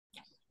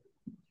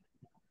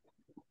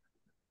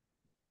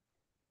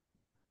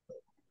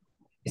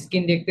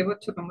Screen দেখতে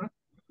পাচ্ছ তোমরা?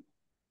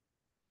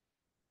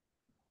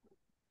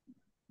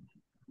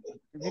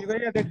 জি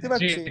ভাইয়া দেখতে জি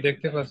পাচ্ছি।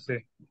 দেখতে পাচ্ছি।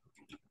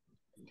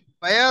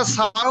 ভাইয়া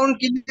সাউন্ড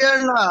ক্লিয়ার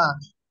না।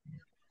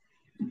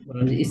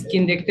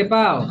 স্ক্রিন দেখতে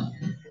পাও?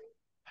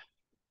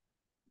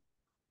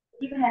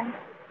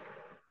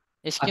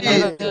 স্ক্রিন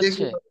আচ্ছা জি, দেখা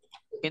দেখি। যাচ্ছে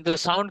কিন্তু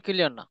সাউন্ড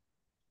ক্লিয়ার না।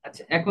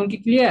 আচ্ছা, এখন কি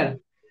ক্লিয়ার?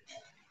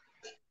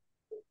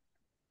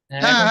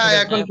 হ্যাঁ হ্যাঁ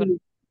এখন হ্যাঁ ঠিক আছে। এখন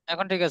হ্যাঁ,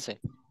 এখন ঠিক আছে।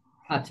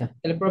 আচ্ছা,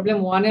 তাহলে প্রবলেম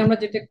ওয়ানে আমরা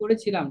যেটা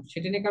করেছিলাম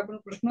সেটা নিয়ে কার কোনো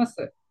প্রশ্ন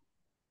আছে?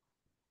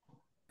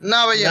 না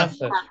ভাইয়া। না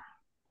স্যার।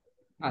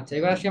 আচ্ছা,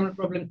 এবার আসি আমরা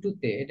প্রবলেম টু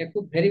তে। এটা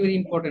খুব ভেরি ভেরি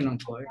ইম্পর্টেন্ট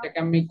অঙ্ক। এটাকে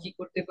আমি কি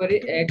করতে পারি,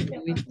 1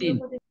 2 3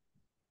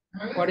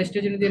 কয়টা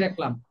স্টেজে দিয়ে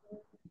রাখলাম?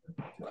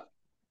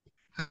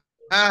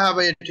 হ্যাঁ হ্যাঁ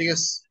ভাইয়া ঠিক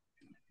আছে।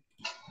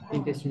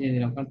 3টে স্টেজে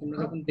দিলাম, কারণ তোমরা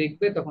যখন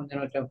দেখবে তখন যেন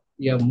এটা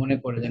মনে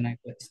পড়ে যে না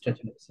একটা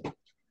স্টেজে দিয়েছে।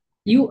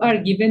 You are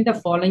given the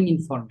following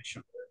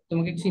information.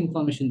 তোমাকে কিছু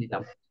ইনফরমেশন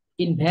দিলাম।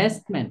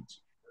 ইনভেস্টমেন্ট।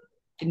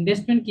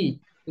 ইনভেস্টমেন্ট কি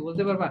তুই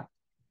বলতে পারবা?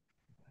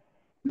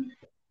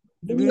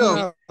 বিনিয়োগ।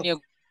 বিনিয়োগ।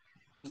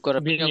 বিনিয়োগ করা,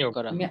 বিনিয়োগ বিনিয়োগ।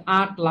 করা। তুমি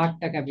 8 লাখ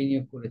টাকা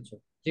বিনিয়োগ করেছো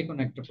যে কোনো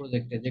একটা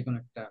প্রজেক্টে, যে কোনো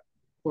একটা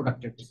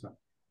প্রোডাক্টের পিছনে।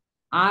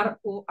 আর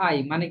ও আই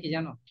মানে কি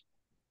জানো?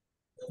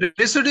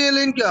 Residual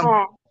income.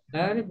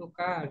 আরে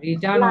বোকা,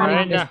 রিটার্ন অন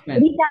তাই না? ইনভেস্টমেন্ট।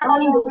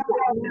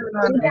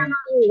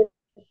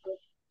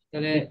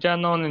 তাহলে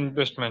return on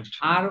investment.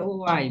 R O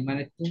I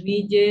মানে তুমি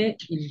যে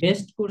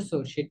ইনভেস্ট করছো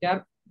সেটার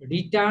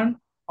রিটার্ন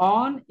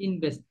অন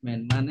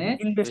ইনভেস্টমেন্ট, মানে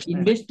ইনভেস্টমেন্ট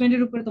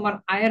ইনভেস্টমেন্টের উপরে তোমার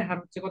আয়ের হার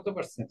হচ্ছে কত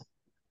পার্সেন্ট?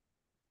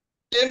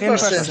 10%।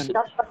 10%।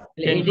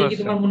 তাহলে এটাই কি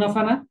তোমার 10%।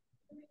 মুনাফা না?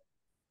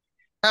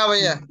 হ্যাঁ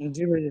ভাইয়া।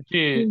 জি ভাইয়া।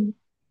 জি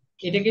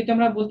এটাকে তো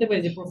আমরা বলতে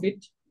পারি যে প্রফিট।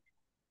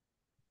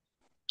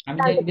 আমি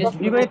যে ইনভেস্ট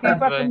জি করছি ভাই তার,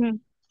 3%।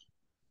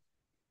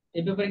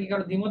 এই ব্যাপারে কি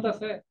কারো দ্বিমত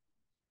আছে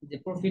যে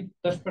প্রফিট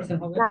 10%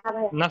 হবে?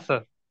 না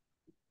স্যার।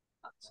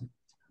 আচ্ছা,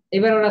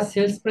 এবার ওরা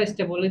সেলস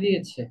প্রাইসটা বলে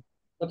দিয়েছে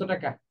কত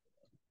টাকা।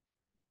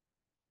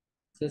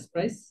 সেলস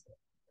প্রাইস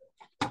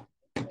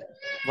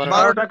 12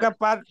 12 টাকা। টাকা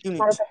পার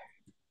ইউনিট।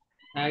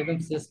 একদম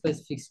সেলস প্রাইস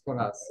ফিক্স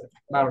করা আছে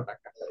 12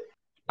 টাকা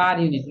পার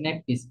ইউনিট। নেক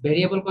পিস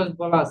ভেরিয়েবল কস্ট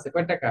বলা আছে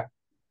কয় টাকা?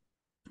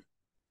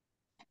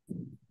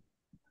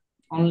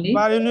 অনলি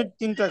পার ইউনিট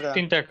 3 টাকা।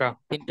 3 টাকা।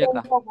 3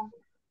 টাকা।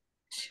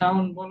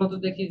 সাউন্ড বলো তো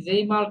দেখি,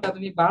 যেই মালটা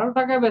তুমি 12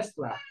 টাকা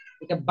বেচলা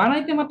এটা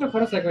বানাইতে মাত্র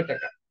খরচ হয় কয়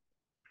টাকা?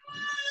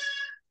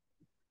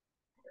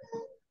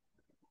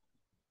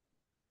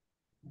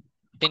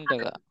 3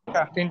 টাকা।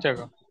 3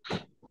 টাকা।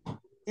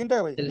 3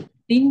 টাকা ভাই। তাহলে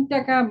 3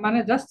 টাকা মানে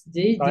জাস্ট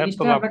যেই তাদের তো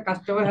জিনিসটা লাভ। আমরা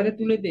কাস্টমার হাতে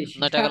তুলে দেই 9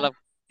 সেটা টাকা লাভ।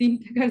 3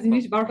 টাকার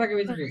জিনিস 12 টাকা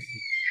বেশি ফেলছি।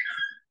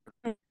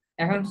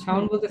 এখন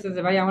সাউন্ড বলতেছে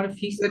যে ভাই আমার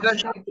ফিক্সড এটা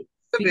cost,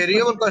 fixed cost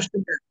variable cost.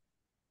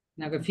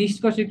 না, ফিক্সড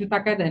কস্ট একটু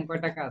টাকায় দেখেন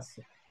কয় টাকা আছে।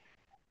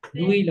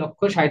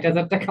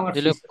 2,60,000 টাকা আমার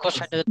 2 ফিক্সড লক্ষ কস্ট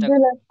 60 আছে।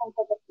 হাজার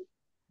টাকা।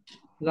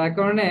 যার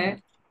কারণে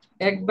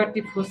এক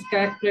বাটি ফুচকা,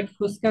 এক প্লেট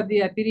ফুচকা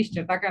দিয়ে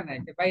 30টা টাকা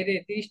নেয়। তো বাইরে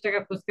 30 টাকা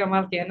ফুচকা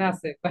মাল কেনা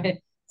আছে কয়,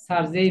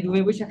 স্যার যেই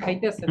রুমে বসে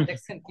খাইতেছেন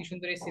দেখছেন কি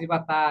সুন্দর এসির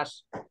বাতাস,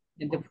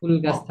 এতে ফুল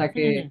গাছ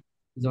থাকে,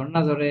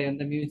 ঝর্ণা ঝরে,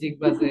 এতে মিউজিক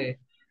বাজে,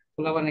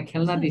 পোলাপানে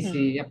খেলনা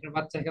দিছি, আপনার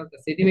বাচ্চা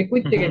খেলতেছে, এদিকে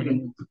কই থেকে দিন?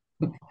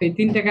 এই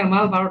 3 টাকার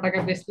মাল 12 টাকা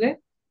বেচলে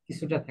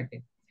কিছুটা থাকে।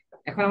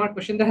 এখন আমার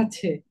কোশ্চেন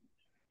দাঁড়াচ্ছে,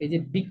 এই যে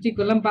বিক্রি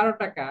করলাম 12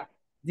 টাকা,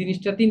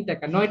 জিনিসটা 3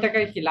 টাকা, 9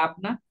 টাকায় কি লাভ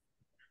না?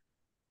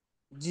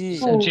 জি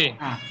জি।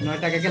 9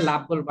 টাকাকে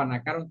লাভ বলবা না,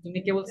 কারণ তুমি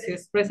কেবল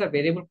সেলস প্রাইস আর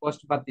ভেরিয়েবল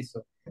কস্ট বাদ দিছো।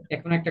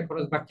 এখন একটা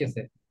খরচ বাকি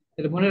আছে।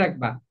 তাহলে মনে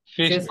রাখবা,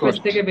 ফিক্সড সেলস প্রাইস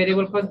কস্ট। থেকে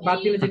ভেরিয়েবল কস্ট বাদ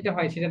দিলে যেটা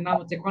হয় সেটার নাম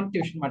হচ্ছে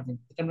কন্ট্রিবিউশন মার্জিন,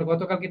 যেটা আমরা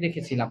গতকালকে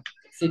দেখেছিলাম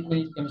সিগন্যাল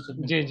ইনকাম জি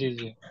স্টেটমেন্টে। জি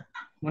জি।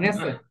 মনে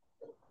আছে?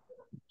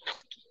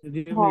 জি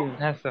ভাইয়া।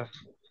 হ্যাঁ স্যার।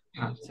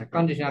 আচ্ছা,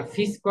 কন্ডিশন আর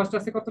ফিক্স কস্ট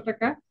আছে কত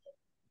টাকা?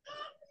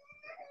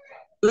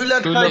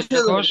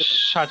 2,60,000।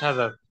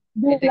 2,60,000।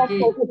 এটা কি,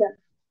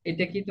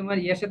 এটা কি তোমার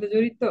ইয়ার সাথে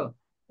জড়িত,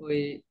 ওই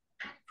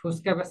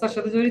ফুচকা বেচার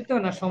সাথে জড়িত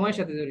না সময়ের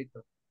সাথে জড়িত?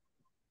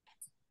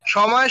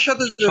 সময়ের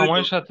সাথে জড়িত।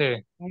 সময়ের সাথে।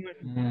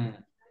 হ্যাঁ।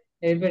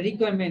 এবার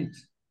রিকোয়ারমেন্ট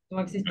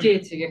তোমাকে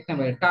চেয়েছে এক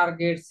নম্বরে,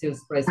 টার্গেট সেলস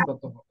প্রাইস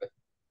কত হবে।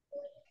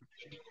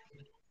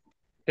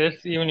 Sales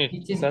unit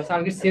sir.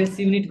 Target cells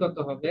unit কত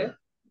হবে,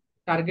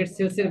 টার্গেট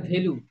সেলস এর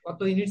ভ্যালু, কত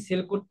ইউনিট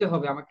সেল করতে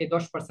হবে আমাকে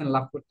 10%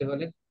 লাভ করতে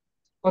হলে,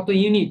 কত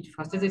ইউনিট,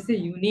 ফার্স্টে চাইছে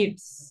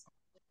ইউনিটস,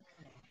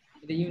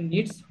 এটা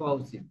ইউনিটস হওয়া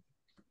উচিত,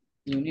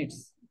 ইউনিটস।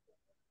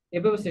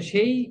 এবার বলছে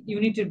সেই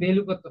ইউনিটের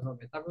ভ্যালু কত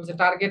হবে, তারপর হচ্ছে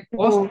টার্গেট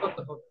কস্ট কত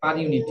হবে পার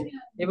ইউনিট,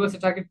 এবার হচ্ছে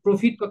টার্গেট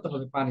প্রফিট কত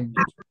হবে পার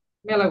ইউনিট।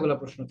 মেলাগুলা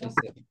প্রশ্ন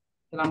চাইছে।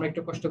 তাহলে আমরা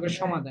একটু কষ্ট করে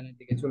সমাধানের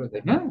দিকে চলে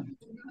যাই। হ্যাঁ,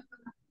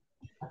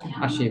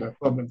 আসি এবার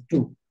প্রবলেম টু।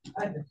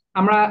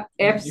 আমরা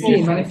এফসি জি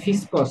মানে স্যার।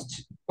 ফিক্সড কস্ট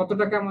কত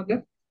টাকা আমাদের?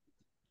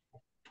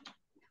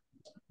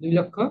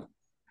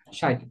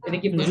 2,60,000। এটা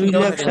কি 2 প্রশ্ন 2 লক্ষ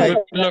দেওয়া লাখ আছে?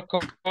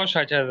 60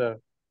 ষাট। হাজার 2,60,000।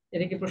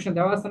 এটা কি প্রশ্ন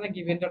দেওয়া আছে না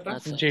গিভেন ডাটা?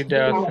 আচ্ছা। জি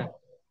দেওয়া আছে।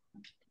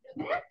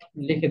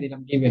 লিখে দিলাম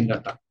গিভেন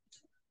ডাটা।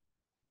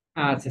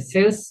 আচ্ছা,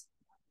 সেলস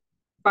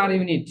পার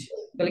ইউনিট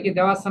তাহলে কি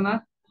দেওয়া আছে না?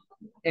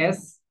 এস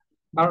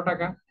 12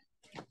 টাকা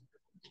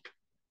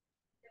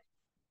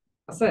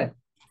আছে।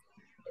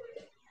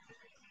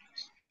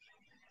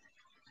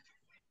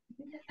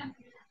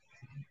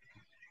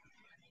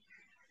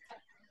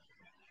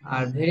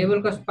 আর ভেরিয়েবল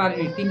কস্ট পার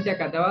ইউনিট 3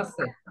 টাকা দেওয়া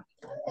আছে।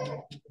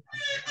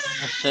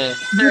 আছে।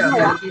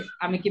 তাহলে কি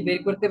আমি কি বের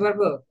করতে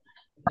পারবো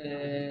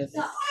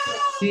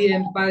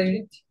CM per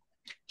unit?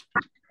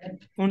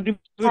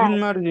 Contribution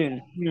margin.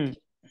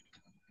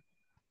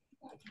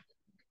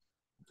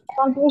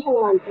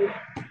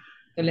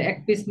 তাহলে এক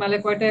পিস মালে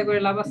কয় টাকা করে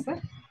লাভ আছে?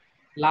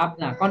 লাভ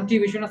না,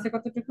 কন্ট্রিবিউশন আছে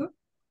কতটুকু?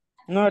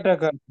 9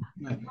 টাকা।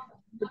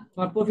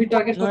 তোমার প্রফিট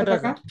টার্গেট কত 9 টাকা?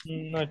 টাকা।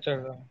 9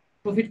 টাকা।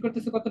 প্রফিট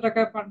করতেছে কত টাকা?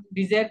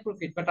 ডিজায়ার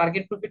প্রফিট বা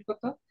টার্গেট প্রফিট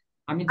কত?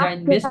 আমি যা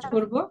ইনভেস্ট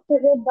করব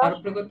তার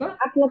উপরে কত?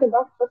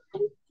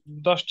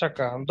 10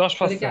 টাকা,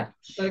 তাহলে কি 10%।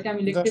 তাহলে কি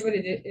আমি লিখতে পারি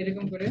যে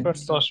এরকম করে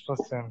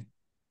 10%।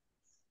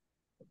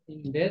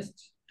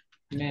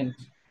 ইনভেস্টমেন্ট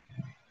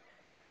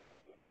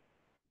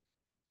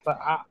তা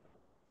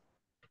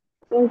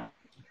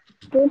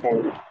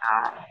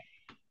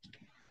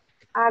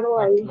 8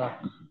 লাখ।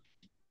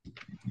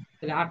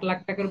 তাহলে 8 লাখ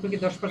টাকার উপর কি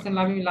 10%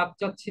 লাভ, আমি লাভ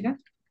চাচ্ছি না?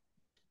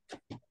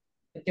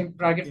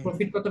 টার্গেট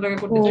প্রফিট কত টাকা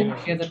করতে চাই?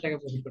 80,000 টাকা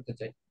প্রফিট করতে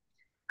চাই।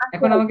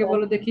 এখন আমাকে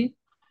বলো দেখি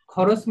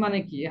খরচ মানে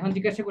কি। এখন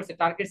জিজ্ঞাসা করছে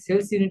টার্গেট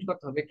সেলস ইউনিট কত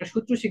হবে। একটা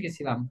সূত্র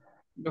শিখেছিলাম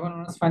যখন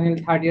ফাইনাল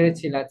থার্ড ইয়ারে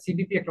ছিল,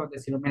 সিবিপি একটা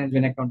অধ্যায় ছিল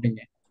ম্যানেজমেন্ট অ্যাকাউন্টিং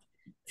এ।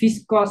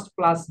 Fixed cost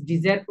plus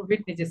desire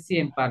profit নিচে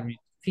CM per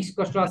minute. Fixed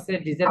cost আছে,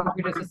 ডিজায়ার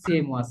প্রফিট আছে,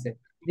 সিএম ও আছে।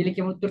 দিলে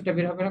কেমন উত্তরটা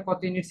বের হবে না? কত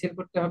ইউনিট সেল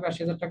করতে হবে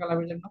 80,000 টাকা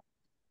লাভের জন্য?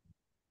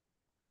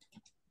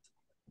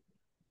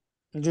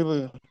 জি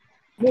ভাইয়া।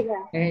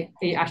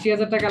 এই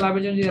 80,000 টাকা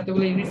লাভের জন্য যদি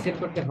এতগুলো ইউনিট সেল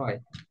করতে হয়,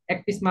 এক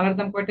পিস মালের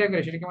দাম কয় টাকা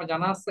করে সেটা কি আমার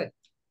জানা আছে?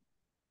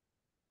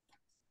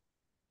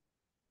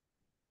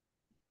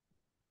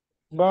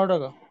 12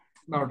 টাকা।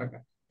 12 টাকা।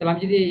 তাহলে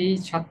আমি যদি এই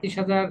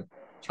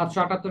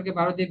 37,778 কে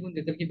 12 দিয়ে গুণ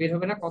দিই তাহলে কি বের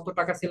হবে না কত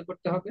টাকা সেল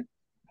করতে হবে?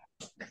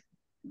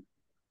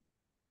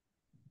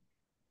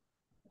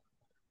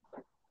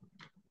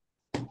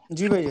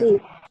 জি ভাইয়া।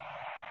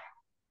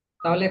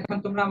 তাহলে এখন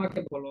তোমরা আমাকে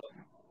বলো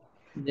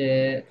যে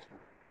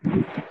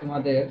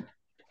তোমাদের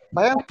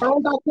ভাইয়া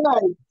সাউন্ড আছে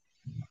নাই?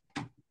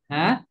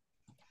 হ্যাঁ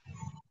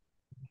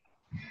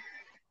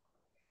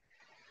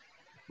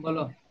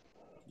বলো।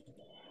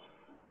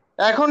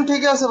 এখন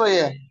ঠিক আছে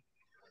ভাইয়া।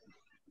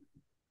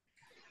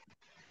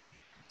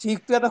 ঠিক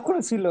তো এটা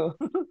করেছিল।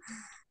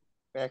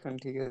 এখন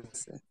ঠিক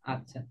আছে।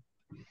 আচ্ছা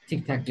ঠিক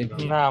থাকলে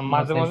ভালো। না,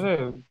 মাঝে লসের মাঝে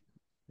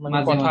মানে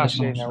মাঝে কথা মাঝে আসে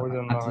না, সমস্যা ওই হয়।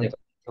 জন্য আচ্ছা হয়তো। যাক।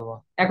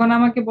 এখন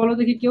আমাকে বলো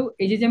দেখি কেউ,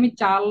 এই যে যে আমি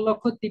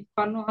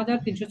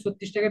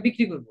 4,53,336 টাকা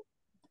বিক্রি করব,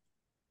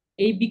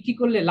 এই বিক্রি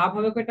করলে লাভ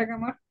হবে কয় টাকা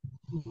আমার?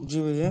 জি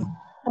ভাইয়া।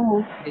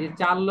 এই যে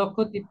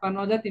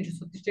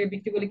 4,53,336 টাকা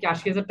বিক্রি করলে কি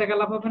 80,000 টাকা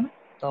লাভ হবে না?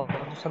 তাহলে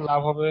তো স্যার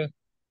লাভ হবে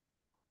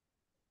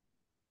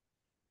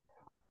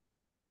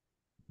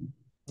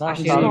না,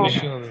 আশি জি তারও হাজার বেশি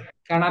টাকা হবে।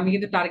 কারণ আমি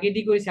কিন্তু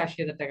টার্গেটই করেছি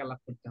 80,000 টাকা লাভ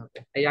করতে হবে।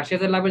 এই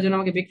 80,000 লাভের জন্য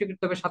আমাকে বিক্রি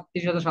করতে হবে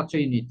 37,700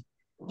 ইউনিট,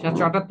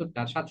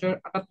 778টা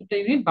 778টা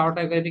ইউনিট 12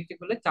 টাকা করে বিক্রি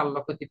করলে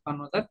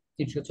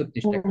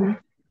 4,53,336 টাকা।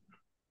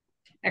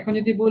 এখন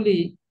যদি বলি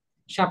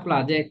শাপলা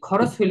যে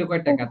খরচ হইলো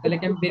কয় টাকা, তাহলে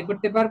কি আমি বের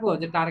করতে পারবো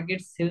যে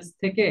টার্গেট সেলস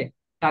থেকে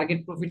টার্গেট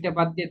প্রফিটটা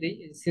বাদ দিয়ে দিই,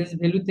 সেলস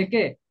ভ্যালু থেকে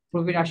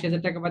প্রফিট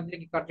 80,000 টাকা বাদ দিলে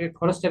কি টার্গেট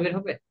খরচটা বের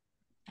হবে?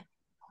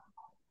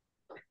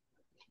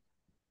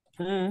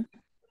 হুম।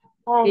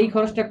 এই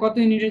খরচটা কত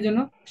ইউনিটের জন্য?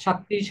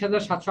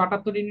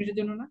 37,778 ইউনিটের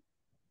জন্য না?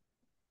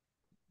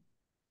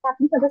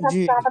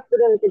 জি।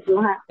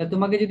 তা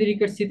তোমাকে যদি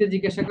রিকোয়েস্ট সিতে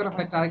জিজ্ঞাসা করা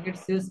হয় টার্গেট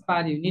সেলস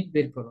পার ইউনিট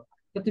বের করো,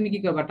 তো তুমি কি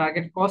করবা?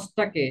 টার্গেট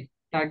কস্টটাকে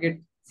টার্গেট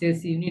সেলস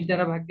ইউনিট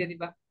দ্বারা ভাগ দিয়ে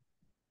দিবা।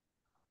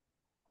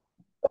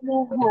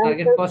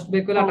 টার্গেট কস্ট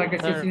বের করলে টার্গেট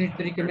স্যার সেলস ইউনিট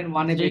তো রিকোয়ারমেন্ট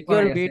 1 এ বের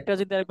রিকোয়ার করাই আছে। বিটটা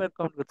যদি একবার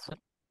কাউন্ট করতেন।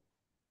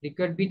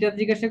 রিকোয়ারড বিটা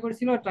জিজ্ঞাসা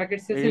করেছিল, টার্গেট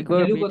সেলস এর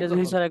রিকোয়ার ভ্যালু বিটটা কত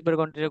যদি হবে। স্যার একবার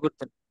কন্টিনিউ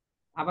করতেন।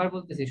 আবার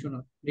বলতেছি শোনো,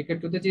 রিকোয়ারড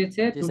টু তে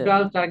চেয়েছে জি sir.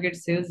 Total target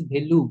cells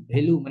value,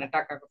 value মানে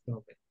টাকা কত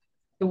হবে।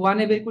 তো 1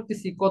 এ বের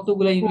করতেছি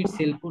কতগুলা ইউনিট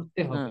সেল করতে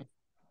হ্যাঁ হবে,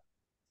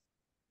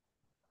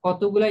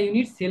 কতগুলা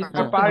ইউনিট সেল হ্যাঁ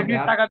করতে পার হবে। ইউনিট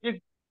আর টাকা দিয়ে।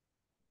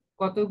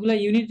 কতগুলা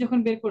ইউনিট যখন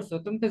বের করছো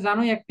তুমি তো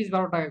জানোই এক পিস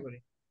 12 টাকা করে,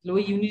 তাহলে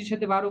ওই ইউনিটের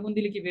সাথে 12 গুণ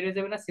দিলে কি বেড়ে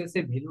যাবে না সেলস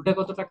এর ভ্যালুটা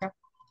কত টাকা?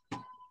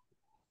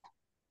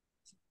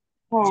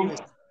 জি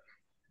ভাইয়া।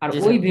 আর জি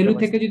ওই স্যার বুঝতে ভ্যালু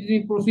থেকে পারছি। যদি তুমি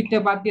প্রফিটটা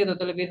বাদ দিয়ে দাও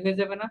তাহলে বের হয়ে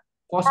যাবে না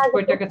কস্ট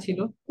কয় টাকা ছিল।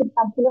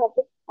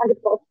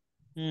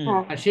 হুম।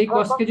 আর সেই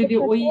কস্টকে যদি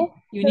ওই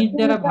ইউনিট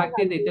দ্বারা ভাগ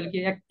দিয়ে দেয় তাহলে কি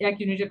এক এক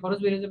ইউনিটের খরচ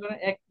বেড়ে যাবে না?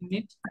 এক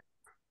ইউনিট।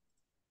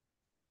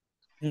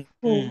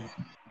 হুম।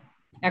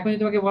 এখন যদি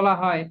তোমাকে বলা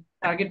হয়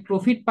টার্গেট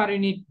প্রফিট পার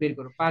ইউনিট বের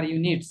করো, পার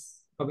ইউনিটস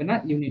হবে না,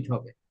 ইউনিট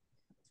হবে।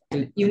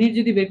 ইউনিট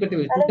যদি বের করতে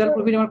বলি টোটাল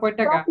প্রফিট আমার কয়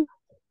টাকা,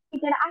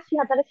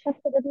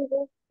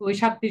 ওই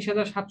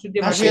 37,700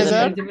 দিয়ে ভাগ দিয়ে 80,000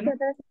 দিলে হয়ে যাবে না?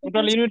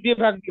 টোটাল ইউনিট দিয়ে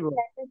ভাগ দিব।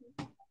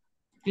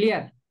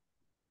 ক্লিয়ার?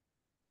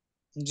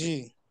 জি।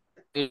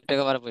 2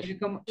 টাকা 12 পয়সা।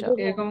 এরকম আচ্ছা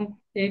এরকম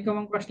এরকম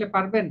অঙ্ক আসলে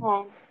পারবেন?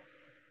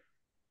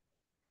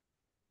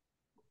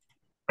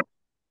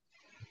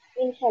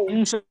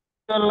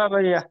 ইনশাআল্লাহ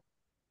ভাইয়া।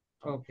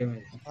 ওকে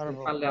ভাই, পারবো।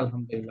 পারলে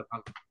আলহামদুলিল্লাহ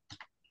ভালো।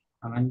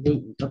 আর আমি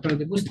আপনারা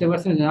যদি বুঝতে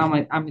পারছেন যে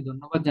আমি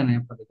ধন্যবাদ জানাই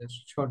আপনাদের,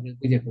 সহজে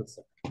বুঝে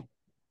ফেলছে।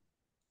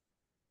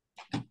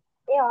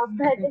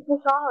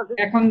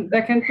 এখন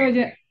দেখেন তো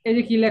এই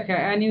যে কি লেখা,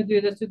 এনইউ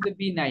 2014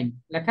 B9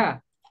 লেখা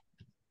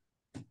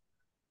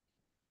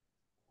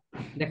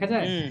দেখা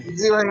যায়? হুম।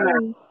 জি ভাইয়া।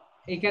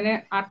 এখানে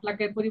 8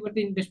 লাখের পরিবর্তে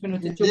ইনভেস্টমেন্ট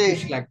হচ্ছে জি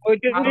 24 লাখ।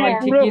 ওইটা আর যদি ওয়াই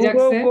পুরো ঠিকই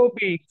হুবহু রাখছে,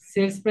 কপি।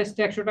 সেলস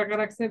প্রাইসটা 100 টাকা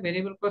রাখছে,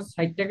 ভেরিয়েবল কস্ট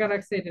 60 টাকা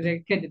রাখছে, এটা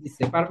কেটে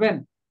দিচ্ছে। পারবেন?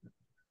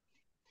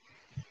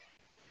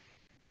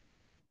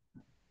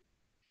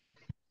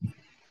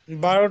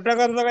 12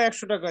 টাকার জায়গায়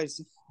 100 টাকা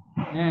আইছে।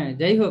 হ্যাঁ,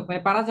 যাই হোক,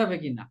 মানে পারা যাবে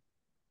কিনা।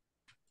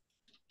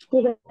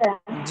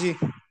 জি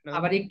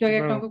আবার একটু আগে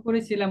একটা অঙ্ক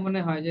করেছিলাম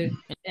মনে হয়, যে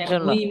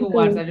ইনশাল্লাহ। মুইমু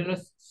ওয়ার্ডস, আর হলো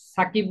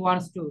সাকিব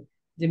ওয়ান্টস টু,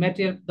 যে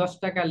ম্যাটেরিয়াল 10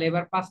 টাকা,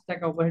 লেবার 5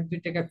 টাকা, ওভারহেড 2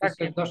 টাকা, ফিক্সড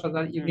থাকে।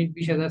 10,000, ইউনিট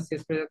 20,000,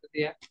 সেলস প্রাইস এত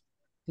দিয়া।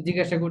 তো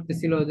জিজ্ঞাসা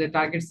করতেছিল যে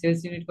টার্গেট সেলস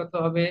ইউনিট কত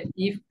হবে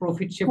ইফ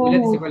প্রফিট, সে বলে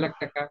দিছে কয় লাখ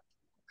টাকা।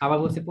 আবার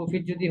বলছে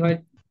প্রফিট যদি হয়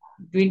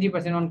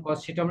 20% অন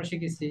কস্ট, সেটা আমরা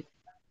শিখেছি।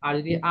 আর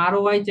যদি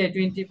ROI চাই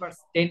 20%,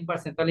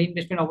 10%, তাহলে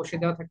ইনভেস্টমেন্ট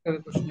অবশ্যই দেওয়া থাকতে হবে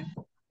প্রশ্নে,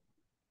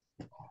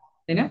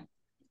 তাই না?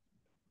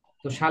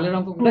 তো সালের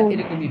অঙ্কগুলো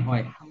এরকমই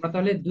হয়। আমরা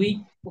তাহলে 2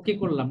 ওকে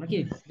করলাম নাকি?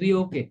 2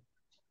 ওকে,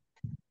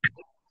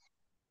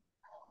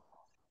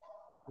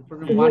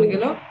 প্রবলেম 1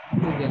 গেল,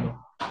 2 গেল।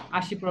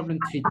 আসি প্রবলেম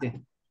 3 তে।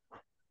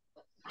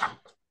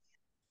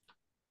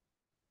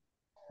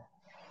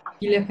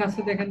 কি লেখা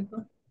আছে দেখেন তো।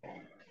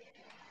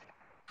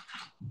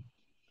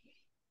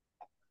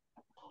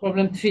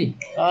 Problem 3,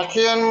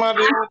 আখিয়ান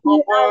Marin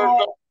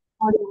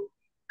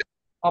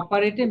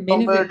অপারেটে comparative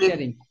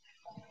manufacturing.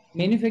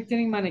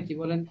 Manufacturing মানে কি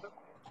বলেন তো?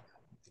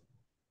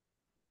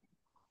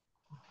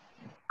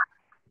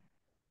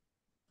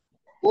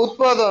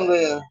 উৎপাদন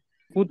ভাইয়া।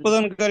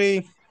 উৎপাদনকারী।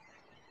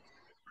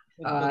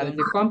 আর উৎপাদন।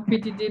 যে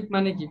কম্পিটিটিভ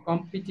মানে কি?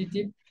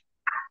 কম্পিটিটিভ,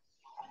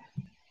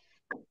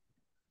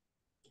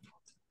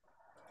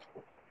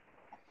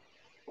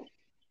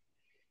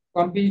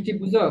 কম্পিটিটিভ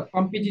বুঝো?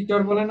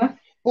 কম্পিটিটর বলে না,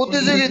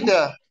 প্রতিযোগী। প্রতিযোগিতা।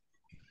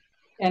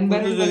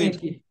 এনভায়রনমেন্ট মানে প্রতিযোগী।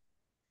 কি?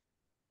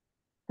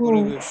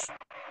 পরিবেশ।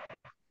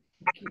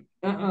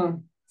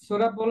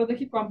 সৌরভ বলো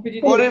দেখি,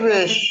 কম্পিটিটিভ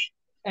পরিবেশ।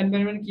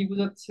 এনভায়রনমেন্ট কি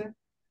বোঝাচ্ছে?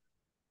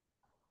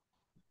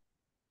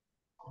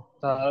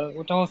 তা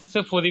ওটা হচ্ছে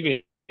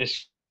পরিবেশ,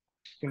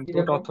 কিন্তু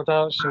ওটা কিরকম? অতটা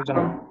সেও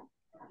জানে না।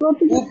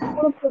 উপ-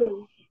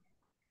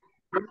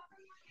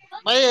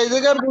 ভাই এই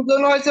জায়গায়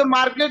বোঝানো হয়েছে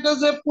মার্কেটে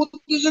যে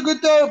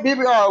প্রতিযোগিতা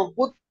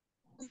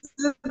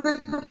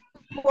প্রতিযোগিতা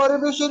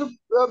পরিবেশের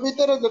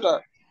ভিতরে যেটা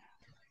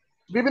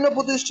বিভিন্ন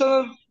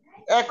প্রতিষ্ঠানের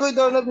একই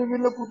ধরনের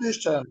বিভিন্ন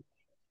প্রতিষ্ঠান।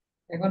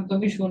 এখন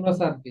তুমি শোনো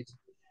সার্ভিস,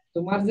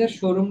 তোমার যে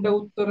শোরুমটা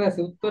উত্তরে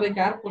আছে, উত্তরে কি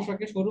আর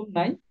পোশাকের শোরুম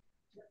নাই?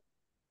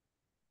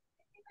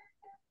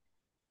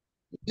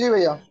 জি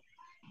ভাইয়া।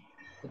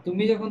 তো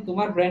তুমি যখন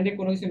তোমার ব্র্যান্ডে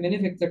কোনো কিছু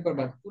ম্যানুফ্যাকচার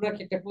করবা, পুরো কি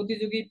একটা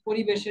প্রতিযোগী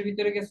পরিবেশের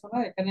ভিতরে গেছো না?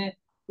 এখানে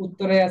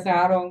উত্তরে আছে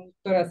আড়ং,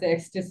 উত্তরে আছে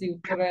এক্সটেসি,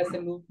 উত্তরে আছে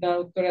লুবনা,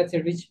 উত্তরে আছে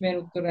রিচম্যান,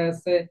 উত্তরে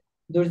আছে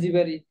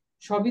দর্জিবাড়ি,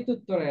 সবই তো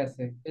উত্তরে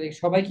আছে। তাহলে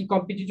সবাই কি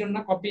কম্পিটিটর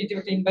না? কম্পিটিটিভ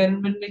একটা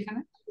এনভায়রনমেন্ট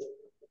এখানে।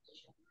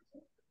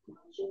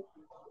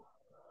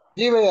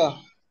 জি ভাইয়া।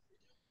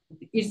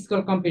 It's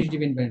call competitive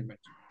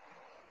environment.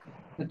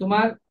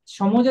 তোমার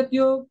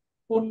সমজাতীয়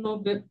পণ্য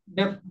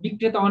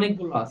বিক্রেতা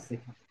অনেকগুলো আছে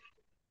এখানে।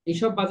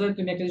 এইসব বাজারে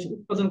তুমি একটা জিনিস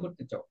উৎপাদন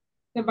করতে চাও।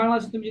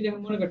 বাংলাদেশে তুমি যদি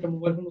এখন মনে করো একটা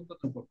মোবাইল ফোন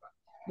উৎপাদন করবা,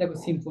 দেখো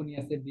সিম্ফনি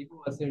আছে, ভিভো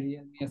আছে,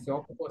 রিয়েলমি আছে,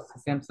 অপো আছে,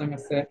 স্যামসাং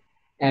আছে,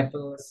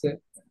 অ্যাপল আছে,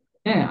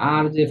 হ্যাঁ,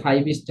 আর যে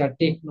 5 স্টার,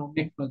 টেকনো,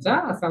 মেকনো, যা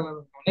আছে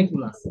আলাদা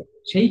অনেকগুলো আছে।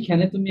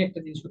 সেইখানে তুমি একটা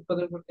জিনিস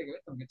উৎপাদন করতে গেলে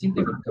তোমাকে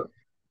চিন্তা করতে হবে,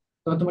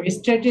 তখন তোমাকে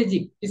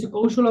স্ট্র্যাটেজিক কিছু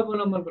কৌশল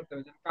অবলম্বন করতে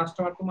হবে যেন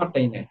কাস্টমার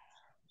তোমারটাই নেয়।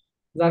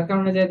 যার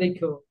কারণে যা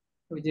দেখো,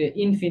 ওই যে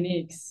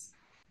ইনফিনিক্স,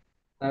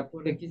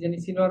 তারপরে কি জানি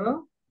ছিল আরো,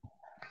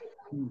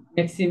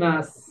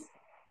 ম্যাক্সিমাস,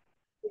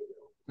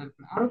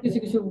 তারপর আরো কিছু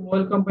কিছু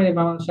মোবাইল কোম্পানি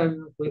বাংলাদেশে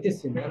আবির্ভাব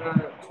হইতেছিল। এরা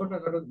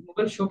ছোটখাটো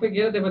মোবাইল শপে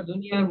গেলে দেখবে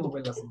দুনিয়ার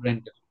মোবাইল আছে,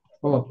 ব্র্যান্ডের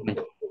অভাব নেই।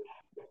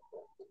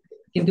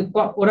 কিন্তু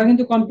ওরা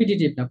কিন্তু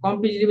কম্পিটিটিভ না।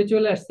 কম্পিটিটিভে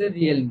চলে আসছে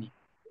Realme,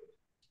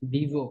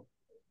 Vivo,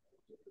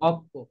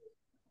 Oppo,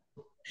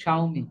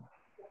 Xiaomi,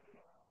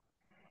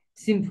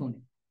 Symphony.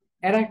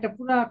 এরা একটা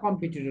পুরা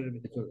কম্পিটিটরের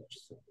ভিতরে চলে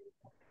আসছে।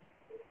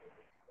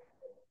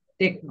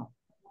 টেকনো,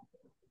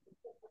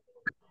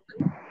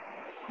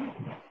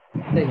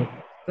 যাই হোক।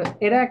 তো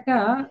এরা একটা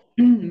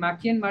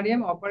মার্কিয়ান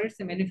Mariam operates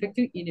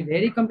manufacturing in a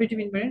very competitive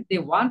environment, they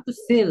want to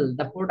sell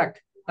the product.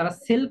 তারা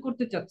সেল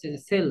করতে চাচ্ছে, যে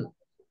সেল,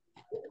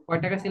 কয়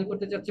টাকা সেল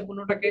করতে চাচ্ছে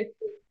পণ্যটাকে?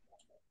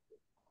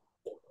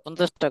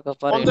 50 টাকা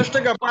পার 50 ইউনিট।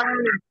 টাকা পার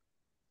মিনিট।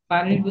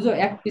 পার মিনিট বুঝো?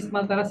 এক পিস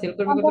মাল তারা সেল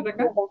করবে কত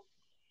টাকা?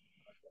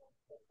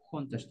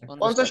 50 টাকা।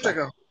 50 50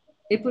 টাকা। টাকা।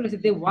 এরপরে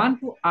দে ওয়ান্ট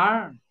টু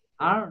আর্ন,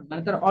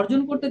 মানে তারা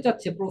অর্জন করতে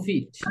চাচ্ছে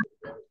প্রফিট,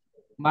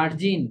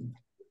 মার্জিন,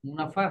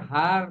 মুনাফার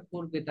হার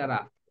করবে তারা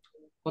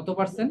কত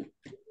পার্সেন্ট?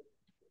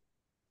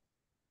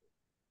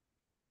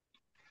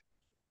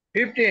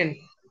 15।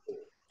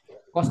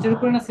 কস্টের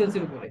উপরে না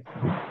সেলসের উপরে?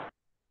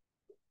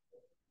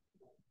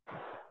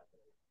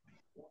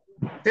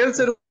 সেলস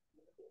এর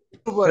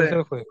উপরে।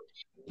 সেলসের উপরে।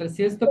 তাহলে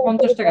সেলস তো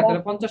 50 টাকা,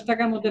 তাহলে 50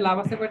 টাকার মধ্যে লাভ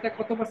আছে কয়টা?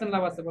 কত পার্সেন্ট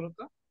লাভ আছে বলো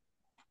তো?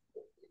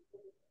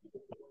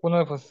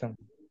 15%।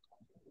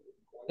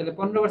 তাহলে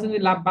 15%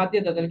 যদি লাভ বাদ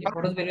দিয়ে দাও, তাহলে কি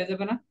খরচ বেড়ে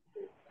যাবে না?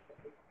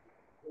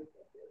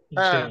 জি।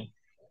 হ্যাঁ।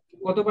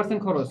 কত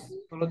পার্সেন্ট খরচ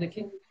বলো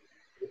দেখি?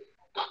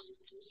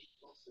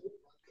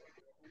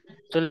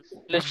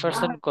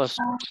 40% কস্ট।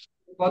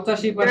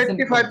 85%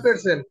 খরচ।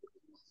 85%।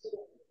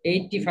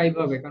 85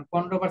 হবে, কারণ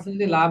 15%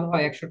 যদি লাভ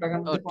হয় 100 টাকার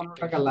ও মধ্যে ঠিক 15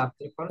 ঠিক। টাকা লাভ,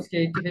 তাহলে খরচ কি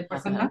হ্যাঁ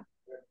 85% না? হ্যাঁ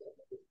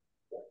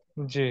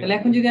জি। তাহলে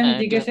এখন যদি আমি হ্যাঁ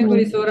এটা জিজ্ঞাসা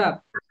করি সৌরভ,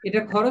 এটা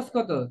খরচ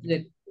কত, যে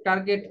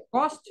টার্গেট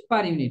কস্ট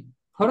পার ইউনিট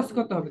খরচ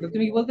কত হবে, তো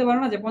তুমি কি বলতে পারো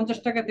না যে 50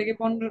 টাকা থেকে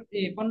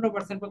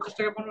 15%, 50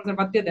 টাকা 15%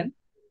 বাদ দিয়ে দেন,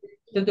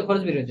 তাহলে তো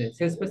খরচ বের হয়ে যায়,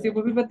 সেলস প্রাইস থেকে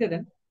প্রফিট বাদ দিয়ে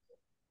দেন,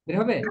 বের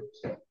হবে।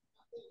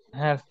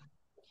 হ্যাঁ।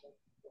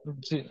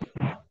 জি।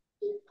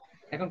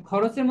 এখন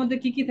খরচের মধ্যে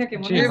কি কি থাকে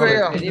জি মনে জি আছে? হবে,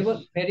 ভাইয়া। কিন্তু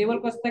ভেরিয়েবল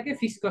কস্ট থাকে,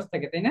 ফিক্সড কস্ট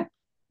থাকে, তাই না?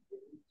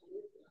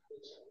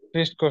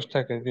 ফিক্সড কস্ট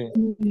থাকে। জি।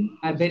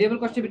 আর ভেরিয়েবল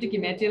কস্টের ভিতরে কি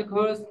ম্যাটেরিয়াল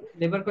খরচ,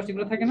 লেবার কস্ট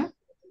এগুলো থাকে না?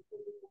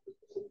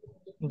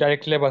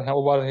 ডাইরেক্ট লেবার, হ্যাঁ,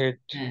 ওভারহেড।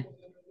 হ্যাঁ।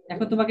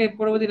 এখন তোমাকে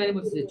পরবর্তী লাইনে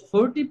বলছে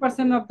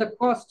 40% of the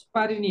cost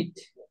per unit,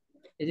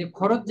 এই যে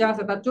খরচ যা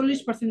আছে তার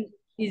 40%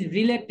 ইজ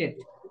রিলেটেড,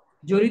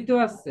 জড়িত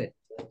আছে।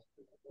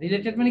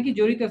 রিলেটেড মানে কি,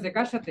 জড়িত আছে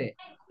কার সাথে?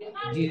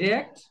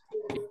 Direct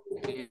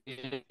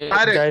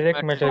direct.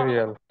 Direct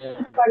material.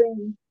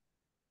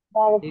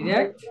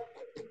 Direct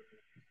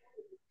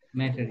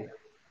material.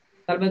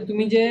 তার মানে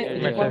তুমি যে এই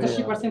যে ম্যাটেরিয়াল।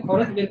 85%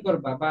 খরচ বের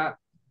করবা, বা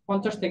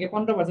 50 থেকে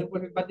 15%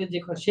 প্রফিট বাদ দিয়ে যে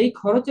সেই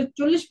খরচের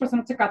 40%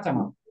 হচ্ছে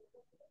কাঁচামাল।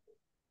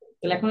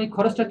 তাহলে এখন এই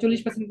খরচটা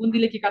 40% গুণ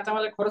দিলে কি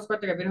কাঁচামালের খরচ কত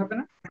টাকা বের হবে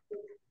না?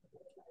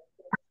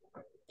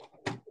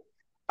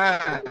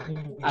 হ্যাঁ।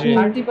 আর জি।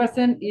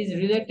 30% ইজ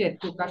রিলেটেড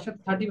টু, কার সাথে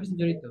 30%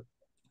 জড়িত?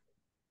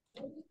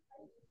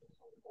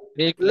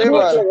 Direct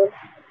labour. লেবার।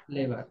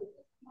 লেবার।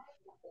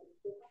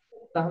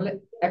 তাহলে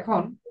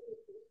এখন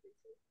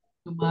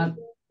তোমার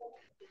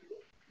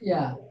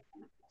ইয়া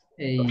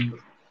এই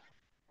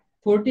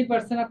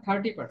 40% আর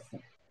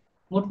 30%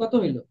 মোট কত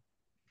হইলো?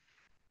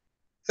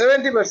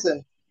 70%।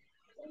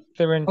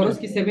 70। খরচ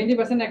কি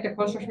 70%, একটা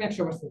খরচ সবসময়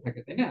 100% থাকে,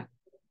 তাই না?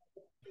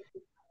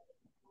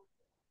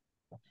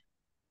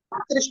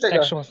 30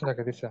 টাকা। 100%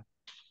 থাকে দিছে।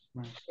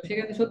 তো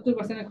সেখানে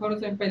 70% এর খরচ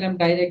আমি পাইলাম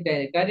ডাইরেক্ট।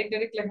 ডাইরেক্ট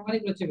লেখা মানে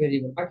এগুলো হচ্ছে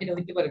ভেরিয়েবল, বাকিটা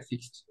হইতে পারে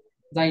ফিক্সড,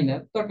 জানি না,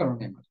 দরকার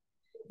নেই আমার।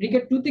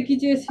 ব্রিকেট 2 তে কি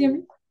চেয়েছি আমি?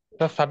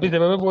 তা সাবি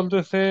যেভাবে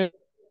বলতেছে,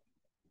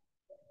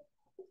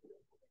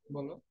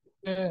 বলো।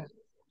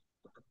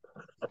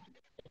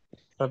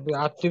 সাবি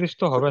 38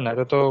 তো হবে না,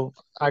 এটা তো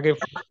আগে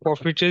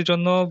প্রফিটের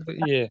জন্য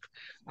ইয়ে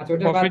আচ্ছা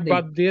ওটা বাদ প্রফিট দেই।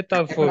 বাদ দিয়ে এখন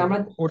তারপর আমরা,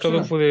 ওটার শোনো,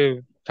 উপরে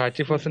শোনো,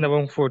 30% শোনো,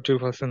 এবং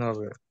 40%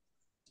 হবে।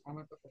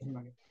 আমার কথা শোনো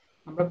আগে।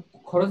 আমরা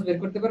খরচ বের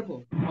করতে পারবো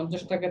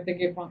 50 টাকা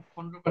থেকে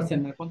 15%,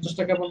 মানে 50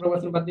 টাকা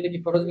 15% বাদ দিলে কি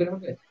খরচ বের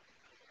হবে?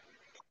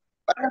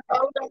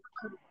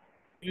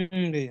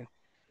 ভাইয়া।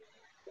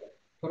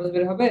 খরচ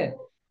বের হবে।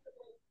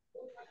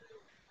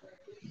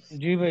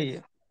 জি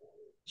ভাইয়া।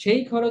 সেই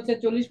খরচের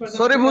 40%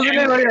 সরি হচ্ছে কত?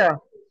 বুঝিনি ভাইয়া।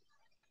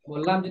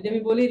 বললাম যদি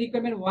আমি বলি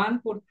রিকোয়ারমেন্ট 1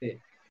 করতে,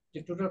 যে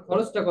টোটাল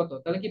খরচটা কত,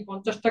 তাহলে কি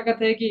 50 টাকা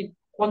থেকে কি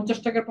 50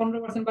 টাকার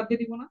 15% বাদ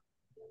দিয়ে দিব না?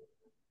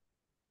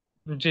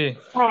 জি।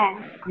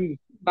 জি।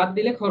 বাদ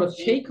দিলে খরচ,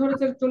 সেই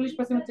খরচের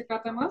 40% হচ্ছে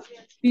কাঁচামাল,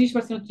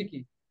 30% হচ্ছে কি?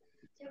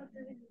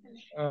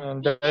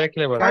 Direct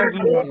labour. Direct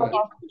labour. Labour.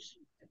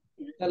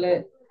 তাহলে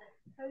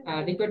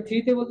রিকোয়ার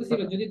 3 তে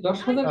বলতেছিল যদি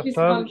 10,000 পিস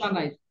অর্থাৎ মাল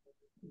বানাই,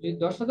 যদি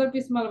 10,000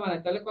 পিস মাল বানাই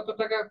তাহলে কত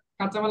টাকা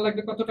কাঁচামাল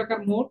লাগবে, কত টাকার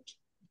মোট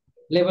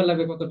লেবার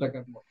লাগবে, কত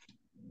টাকার মোট।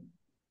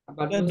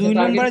 আবার বলছে 2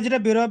 টার্গেট, নম্বরে যেটা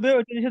বের হবে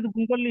ওইটার সাথে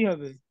গুণ করলেই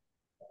হবে।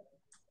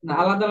 না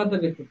আলাদা আলাদা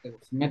বের করতে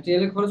বলছে।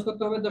 ম্যাটেরিয়ালের খরচ কত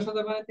হবে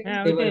 10,000 বানাইতে গেলে,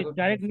 হ্যাঁ ওইটাই, লেবারের খরচ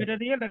ডাইরেক্ট বলছে।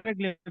 Material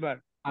direct labour.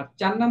 আর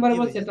 4 নাম্বারে জি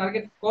বলছে ভাইয়া।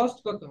 টার্গেট কস্ট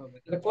কত হবে,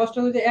 তাহলে কস্ট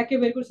হচ্ছে যে একে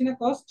বের করছি না,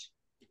 কস্ট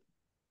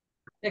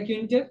এক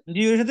ইউনিটের,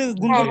 জি ওর সাথে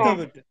গুণ করতে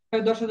হবে ওটা।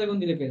 10,000 গুণ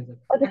দিলে পেয়ে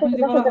যাবে। এখন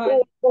যদি বলা হয়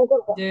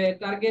যে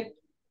টার্গেট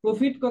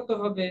প্রফিট কত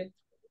হবে,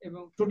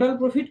 এবং টোটাল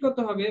প্রফিট কত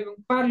হবে, এবং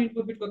পার ইউনিট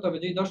প্রফিট কত হবে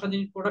যদি 10,000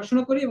 ইউনিট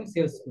প্রোডাকশনও করি এবং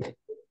সেলস করি,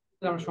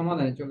 তাহলে আমরা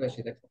সমাধানে চলে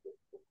আসি। দেখো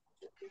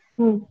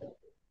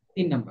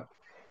 3 নাম্বার,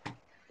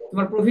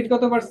 তোমার প্রফিট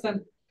কত পার্সেন্ট?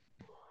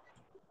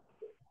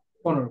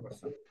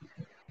 15%,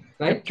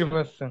 রাইট?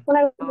 50%।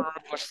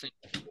 15%।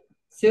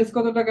 সেলস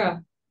কত টাকা?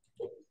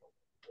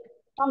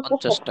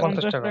 50 টাকা।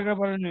 50 50 টাকা। টাকা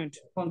পার ইউনিট।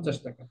 50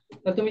 টাকা।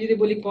 তাহলে তুমি যদি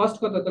বলি কস্ট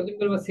কত, তাহলে তুমি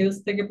বলবা সেলস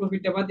থেকে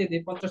প্রফিটটা বাদ দিয়ে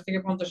দিই, 50 থেকে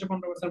 50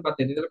 15% বাদ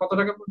দিয়ে দিই, তাহলে কত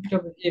টাকা প্রফিট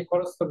হবে, এই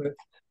খরচ হবে?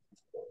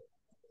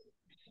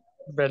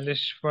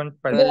 42.5।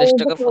 42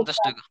 টাকা 50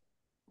 টাকা।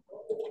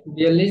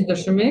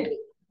 42.5,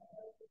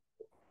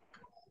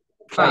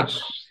 5।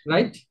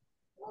 রাইট?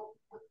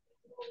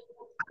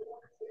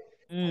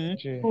 হুম।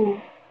 জি।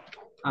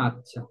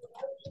 আচ্ছা,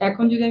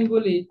 এখন যদি আমি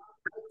বলি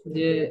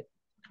যে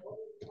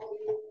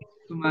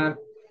তোমার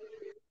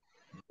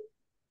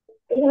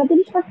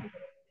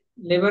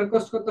লেবার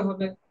কস্ট কত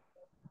হবে,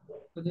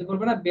 তো যদি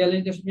বলবো না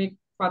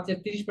 42.5 এর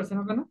 30%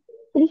 হবে না?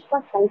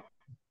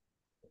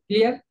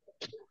 ক্লিয়ার?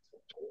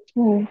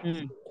 হুম।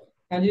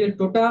 এখন যদি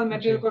টোটাল জি।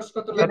 ম্যাটেরিয়াল কস্ট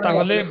কত তা লাগবে,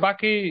 তাহলে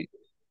বাকি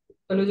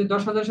তাহলে যদি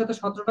 10,000 সাথে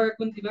 17 টাকা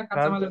গুণ দিবা তার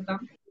কাঁচামালের দাম।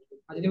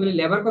 আর যদি বলি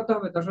লেবার কত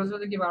হবে, 10,000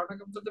 সাথে কি 12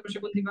 টাকা 75 পয়সা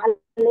গুণ দিবা,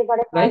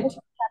 রাইট?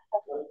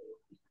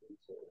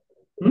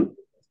 হুম।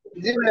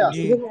 জি ভাইয়া।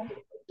 জি।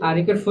 আর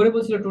রিকোয়ার 4 এ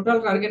বলছিল টোটাল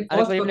টার্গেট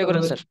কস্ট আরেকবার কত রিপ্লাই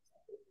করেন হবে। স্যার।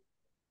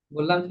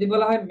 বললাম যদি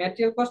বলা হয়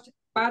ম্যাটেরিয়াল কস্ট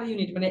পার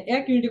ইউনিট, মানে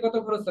এক ইউনিটে কত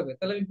খরচ হবে,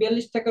 তাহলে আমি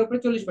 42 টাকার উপরে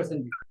 40%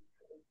 দিই।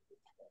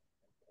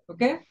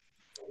 ওকে।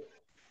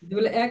 যদি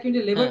বলে এক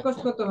ইউনিটে লেবার হ্যাঁ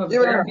কস্ট কত হবে, জি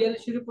তাহলে ভাইয়া। আমি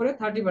 42 এর উপরে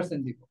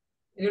 30% দিব।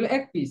 এটা হলো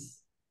এক পিস।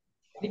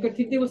 রিকোয়েস্ট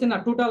 3 বলছে না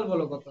টোটাল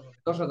বলো কত হবে,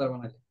 10,000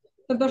 বানাইলে।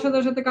 তো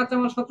 10,000 সাথে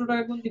কাঁচামাল 17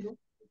 টাকা গুণ দিব,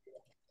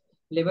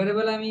 লেবারের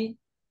বেলা আমি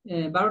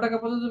 12 টাকা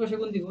 75 পয়সা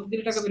গুণ দিব,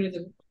 3 টাকা বেরিয়ে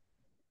যাবে।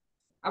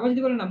 আবার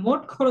যদি বলে না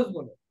মোট খরচ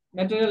বলো,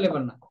 ম্যাটেরিয়াল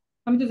লেবার না,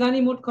 আমি তো জানি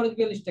মোট খরচ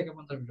 42 টাকা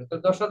 50 পয়সা, তো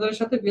 10,000 এর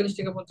সাথে 42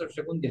 টাকা 50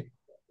 পয়সা গুণ দিয়ে দিই।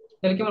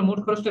 তাহলে কি আমার মোট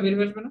খরচটা বের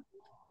হয়ে আসবে না?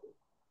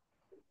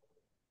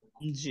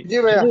 জি জি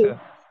ভাইয়া। আচ্ছা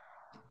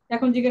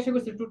এখন জিজ্ঞাসা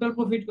করছি টোটাল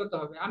প্রফিট কত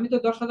হবে, আমি তো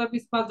 10,000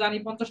 পিস মাল জানি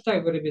 50 টাকা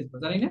করে বেচবো,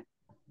 জানি না?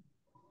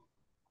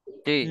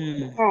 জি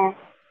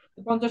তো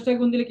 50 টাকা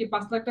গুণ দিলে কি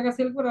 5 লাখ টাকা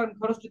সেল করে, আর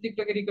খরচ যদি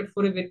টাকা রেকর্ড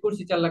করে বের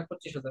করছি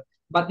 4,25,000,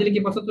 বাদ দিলে কি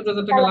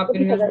 75,000 টাকা লাভ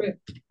বের হয়ে আসবে?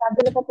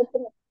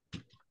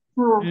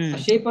 আর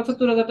সেই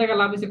 75,000 টাকা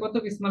লাভ হয়েছে কত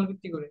পিস মাল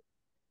বিক্রি করে?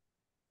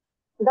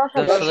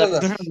 10,000 10,000।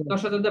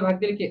 10,000 দিয়ে ভাগ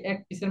দিলে কি এক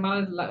পিসের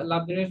মালের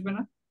লাভ বের হয়ে আসবে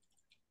না?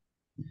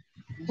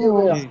 জি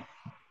ভাইয়া। জি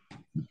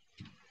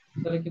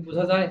তাহলে কি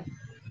বোঝা যায়?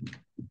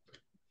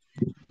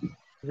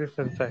 জি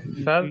স্যার তাই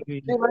স্যার। জি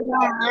জি ভাইয়া,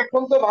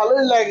 এখন তো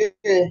ভালোই লাগে,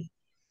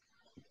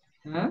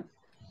 হ্যাঁ,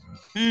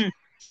 হুম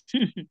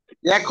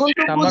এখন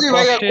তো আমরা বুঝি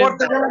ভাইয়া, কষ্টের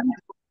করতে গেলে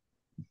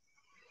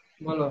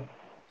বলো,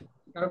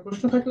 কারো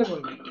প্রশ্ন থাকলে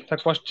বলো। স্যার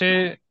কষ্টে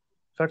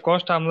স্যার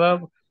কষ্ট আমরা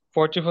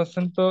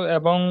 40% তো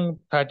এবং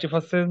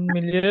 30%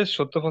 মিলিয়ে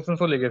 70%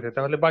 চলে গেছে,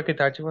 তাহলে বাকি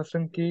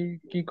 30% কি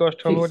কি কষ্ট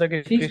হবে, ফিক্সড ওটা কি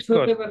ফিক্সড ফিক্সড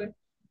হতে কস্ট? পারে,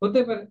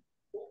 হতে পারে,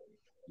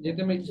 যেহেতু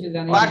আমি কিছু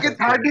জানি না বাকি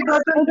কষ্ট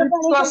 30%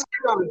 ফিক্স কস্ট কি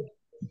হবে?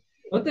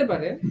 হতে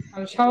পারে।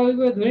 আর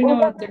স্বাভাবিকভাবে ধরে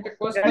নেওয়া হচ্ছে একটা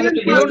কস্ট মানে তো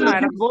শিওর ভেরিয়েবল না,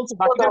 এটা ফিক্স। বলছে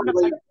বাকিটা আপনার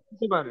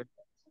থাকতে পারে।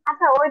 না না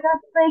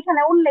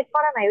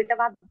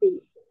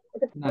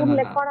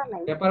না,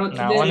 ব্যাপার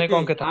হচ্ছে না, যে অনেক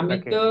অঙ্কে আমি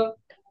থাকে, তো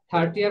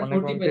 30 আর অনেক 40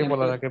 অঙ্কে পেলাম,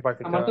 বলা তাহলে থাকে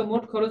বাকিটা। আমার তো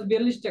মোট খরচ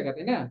 42 টাকা,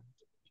 তাই না?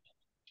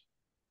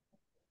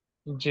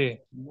 জি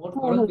মোট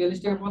খরচ 42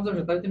 টাকা 50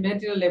 পয়সা, তাহলে তো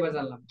ম্যাটেরিয়াল লেবার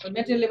জানলাম, তো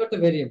ম্যাটেরিয়াল লেবার তো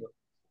ভেরিয়েবল,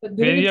 তো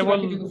ধরে নিচ্ছি ভেরিয়েবল।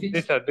 বাকিটুকু জি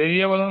ফিক্সড। স্যার,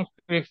 ভেরিয়েবল এবং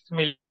ফিক্সড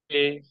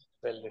মিলিয়ে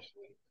 42।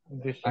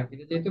 জি স্যার।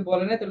 বাকিটা যেহেতু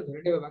বলে না, তাহলে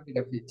ধরে নেবে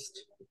বাকিটা ফিক্সড।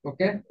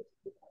 ওকে,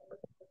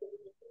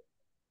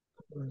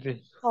 জি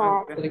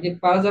ওকে তাহলে কি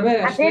পাওয়া যাবে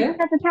আসলে?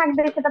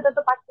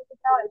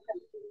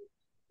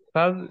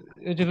 স্যার,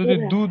 এই যে যদি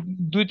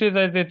দুইতে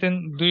যাই যেতেন,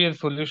 দুইয়ের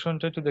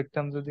সলিউশনটা একটু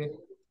দেখতাম যদি,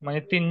 মানে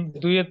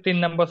দুইয়ের 3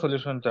 নাম্বার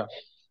সলিউশনটা,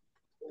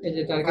 এই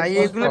যে টার্গেট ভাই,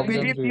 কস্ট এগুলো পার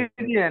প্রবলেম ইউনিট। পিডিএফ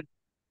 2। দিয়েন।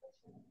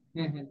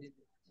 হ্যাঁ হ্যাঁ জি।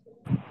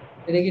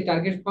 এটা কি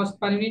টার্গেট কস্ট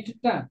পার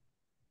ইউনিটটা?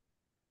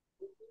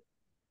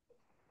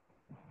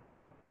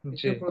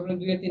 জি এটা প্রবলেম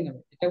 2 এর 3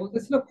 নাম্বার, এটা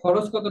বলতেছিল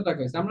খরচ কত টাকা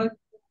হয়েছে। আমরা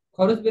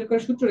খরচ বের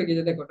করার সূত্র রেখে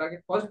যে দেখো,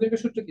 টার্গেট কস্ট বের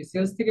করার সূত্র কি,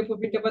 সেলস থেকে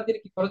প্রফিটটা বাদ দিলে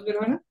কি খরচ বের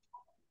হয় না?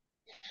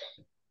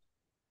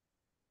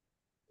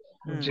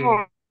 হুম জি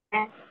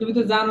তুমি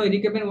তো জানোই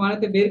রিকমেন্ড 1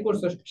 তে বের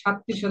করছো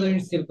 37,000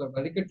 ইউনিট সেল করবা,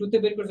 রিকমেন্ড 2 তে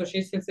বের করছো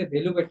সেই সেলসের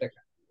ভ্যালু কত টাকা?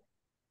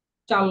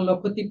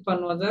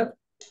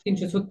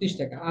 4,53,336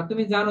 টাকা। আর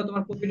তুমি জানো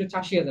তোমার প্রফিট হচ্ছে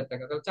 80,000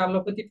 টাকা, তাহলে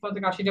 4,53,000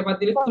 থেকে 80 টাকা বাদ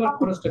দিলে তোমার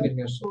খরচটা বের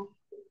হয়ে আসে।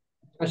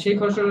 আর সেই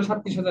খরচ হলো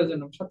 37,000 এর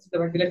জন্য, 37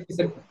 ভাগ দিলে এক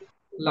পিসের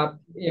লাভ,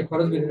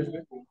 খরচ বের হয়ে আসবে।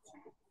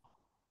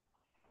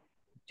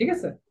 ঠিক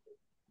আছে?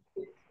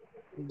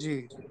 জি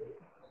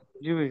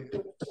জি ভাই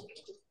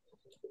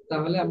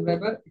তাহলে আমরা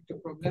এবার একটু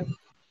প্রবলেম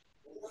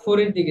 4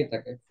 এর দিকে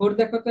তাকাই। 4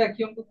 দেখো তো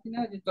একই অঙ্ক কিনা,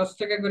 যে 10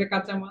 টাকা করে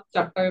কাঁচা মাল,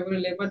 4 টাকা করে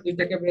লেবার, 2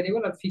 টাকা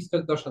ভেরিয়েবল, আর ফিক্সড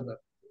হচ্ছে 10,000,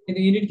 কিন্তু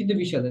ইউনিট কিন্তু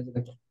 20,000।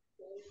 দেখো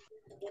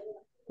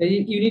এই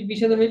ইউনিট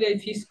 20,000 হইলে এই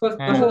ফিক্সড কস্ট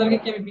হ্যাঁ 10,000 কে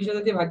কি আমি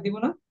 20,000 দিয়ে ভাগ দিব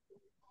না?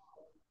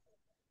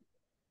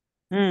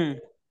 হুম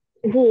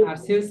আর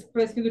সেলস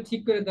প্রাইস কিন্তু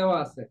ঠিক করে দেওয়া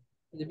আছে,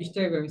 যে 20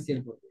 টাকা করে আমি সেল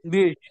করব।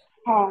 20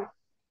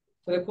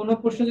 তাহলে কোনো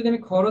প্রশ্ন যদি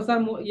আমি খরচ আর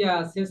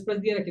সেলস প্রাইস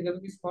দিয়ে রাখি, তবে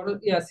কি খরচ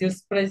সেলস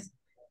প্রাইস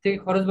থেকে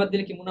খরচ বাদ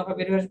দিলে কি মুনাফা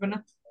বের হয়ে আসবে না?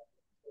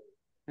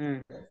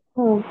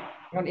 হুম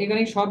কারণ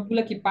এখানে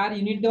সবগুলা কি পার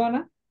ইউনিট দেওয়া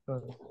না?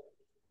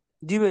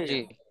 জি ভাই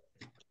জি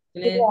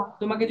তাহলে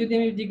তোমাকে যদি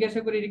আমি জিজ্ঞাসা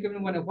করি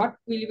রিকমেন্ড মানে what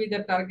will be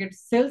the target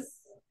cells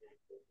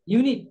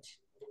unit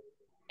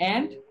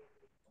and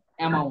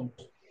amount,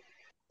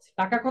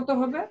 টাকা কত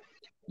হবে,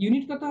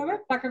 ইউনিট কত হবে,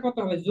 টাকা কত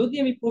হবে, যদি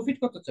আমি প্রফিট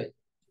কত চাই।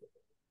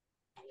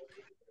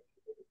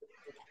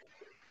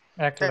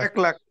 1 লাখ। 1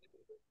 লাখ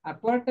আর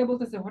পরেরটা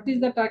বলতেছে what is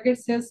the target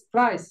cells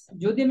price,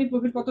 যদি আমি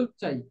প্রফিট কত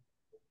চাই।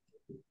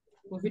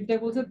 প্রফিটটা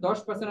বলছে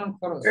 10% অন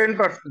খরচ,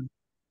 10%।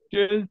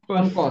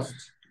 অন 10%। কস্ট।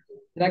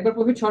 একবার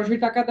প্রফিট সরাসরি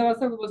টাকা দেওয়া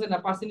আছে, বলছে না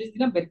পার্সেন্টেজ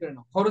দিলাম বের করে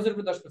নাও, খরচের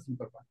উপর 10%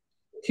 করবা।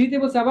 থ্রিতে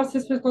বলছে আবার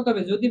সেলস প্রাইস কত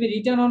হবে, যদি আমি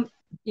রিটার্ন অন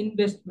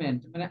ইনভেস্টমেন্ট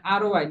মানে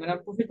আরওআই মানে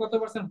প্রফিট কত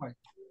পার্সেন্ট হয়,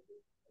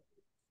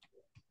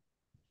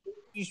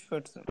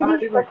 30%।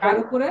 কার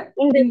উপরে,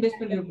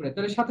 ইনভেস্টমেন্টের উপরে।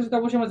 তাহলে সাথে সাথে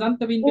অবশ্যই আমরা জানতে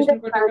হবে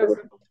ইনভেস্টমেন্ট কয় টাকা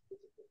আছে।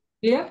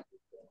 ক্লিয়ার?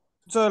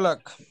 6 লাখ।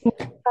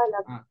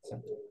 আচ্ছা,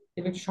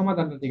 এবার একটু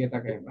সমাধানের দিকে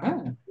তাকাই আমরা।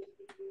 হ্যাঁ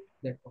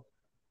দেখো,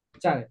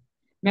 4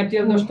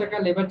 ম্যাটেরিয়াল 10 টাকা,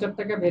 লেবার 4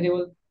 টাকা,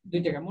 ভেরিয়েবল 2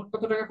 টাকা, মোট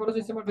কত টাকা খরচ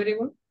হয়েছে আমার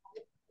ভেরিয়েবল?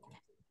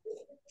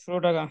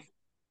 16 টাকা।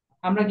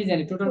 আমরা কি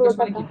জানি টোটাল কস্ট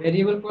মানে কি,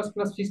 variable cost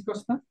plus fixed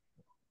cost না?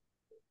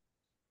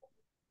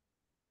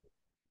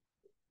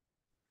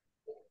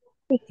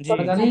 জি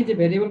আমরা জানি যে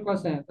ভেরিয়েবল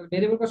কস্ট, হ্যাঁ তাহলে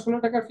ভেরিয়েবল কস্ট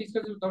 16 টাকা, ফিক্সড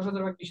কস্ট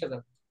 10,000 ভাগ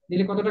 20,000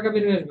 দিলে কত টাকা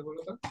বের হয়ে আসবে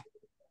বলো তো?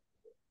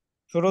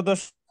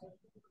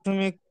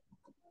 16.5।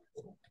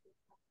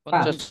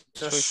 50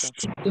 পয়সা।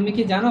 তুমি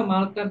কি জানো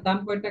মালটার দাম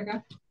কয় টাকা?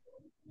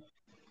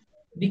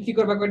 বিক্রি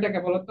করবা কয় টাকা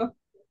বলো তো?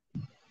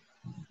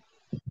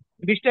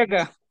 20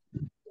 টাকা।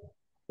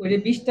 ওই যে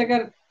 20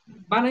 টাকার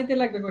বানাইতে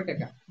লাগবে কয়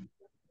টাকা?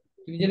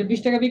 তুমি যেটা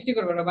 20 টাকা বিক্রি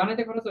করবে না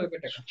বানাইতে খরচ হবে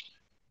কয় টাকা?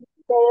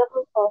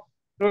 ভেরিয়েবল কস্ট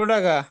 16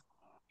 টাকা।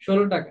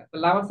 16 টাকা, তো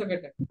লাভ আছে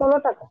কয় টাকা? 16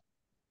 টাকা।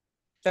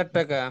 4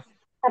 টাকা।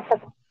 8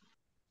 টাকা।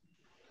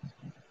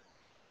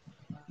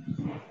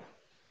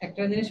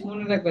 একটা জিনিস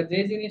মনে রাখবা, যে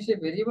জিনিসে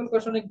ভেরিয়েবল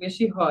কস্ট অনেক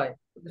বেশি হয়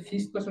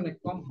ফিক্সড কস্ট অনেক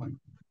কম হয়।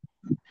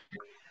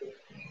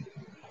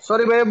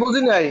 সরি ভাই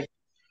বুঝি নাই।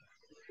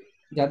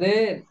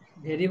 যাদের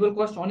ভেরিয়েবল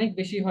কস্ট অনেক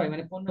বেশি হয়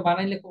মানে পণ্য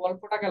বানাইলে খুব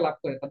অল্প টাকা লাভ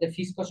করে তাদের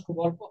ফিক্সড কস্ট খুব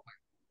অল্প হয়।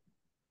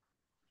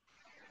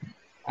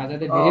 আর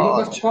যাদের ভেরিয়েবল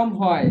কস্ট আচ্ছা। কম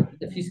হয়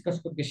তাদের ফিক্সড কস্ট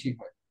খুব বেশি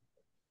হয়।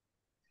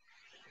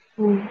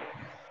 হুম।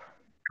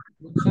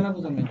 বুঝছো না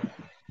বুঝো নাই?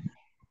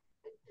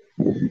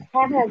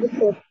 হ্যাঁ ভাইয়া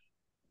বুঝতে পারছি।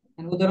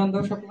 উদাহরণ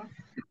দাও সকলা।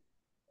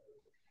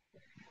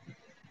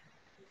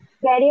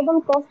 ভ্যারিয়েবল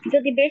কস্ট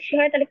যদি বেশি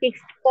হয় তাহলে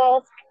ফিক্সড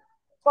কস্ট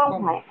কম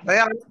কম হয়। হয়।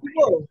 ভাইয়া আমি কি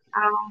বলবো?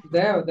 আর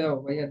দাও দাও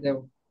ভাইয়া দাও।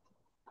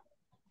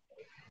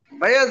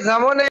 ভাইয়া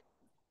যেমন এই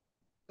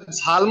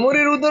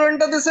ঝালমুড়ির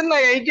উদাহরণটা দিচ্ছেন না,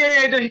 এইটাই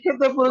এইটার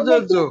ক্ষেত্রে ওই যে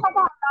প্রযোজ্য। 3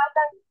 টাকা 9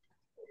 টাকা,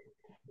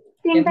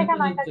 তিন কেমনে টাকা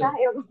নয় প্রযোজ্য? টাকা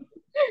এরকম।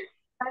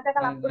 9 টাকা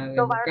লাভ আরে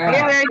করতো, বোকা।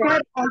 12 টাকা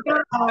লাভ করতো।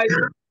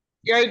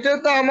 এইটা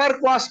তো আমার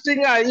কস্টিং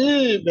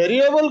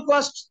ভেরিয়েবল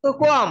কস্ট তো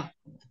কম,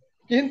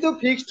 কিন্তু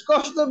ফিক্সড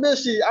কস্ট তো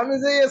বেশি। আমি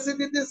যে এসি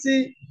দিতেছি,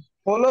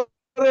 হলো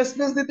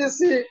স্পেস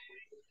দিতেছি।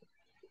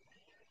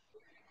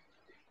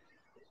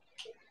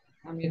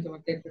 আমি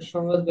তোমাকে একটু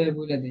সহজ ভাবে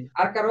বলে দিই,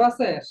 আর কারো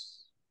আছে?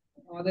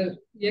 আমাদের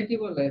কি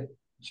বলে,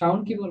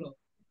 সাউন্ড কি বলো?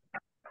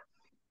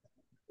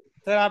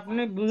 স্যার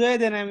আপনি বুঝাই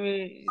দেন, আমি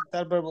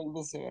তারপর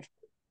বলতেছি এবার।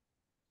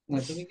 না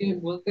তুমি কি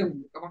বলতে,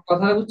 আমার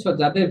কথা বুঝছো?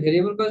 যাদের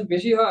ভেরিয়েবল কস্ট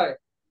বেশি হয়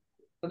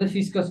তাদের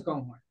ফিক্সড কস্ট কম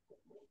হয়,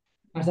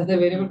 আর যাদের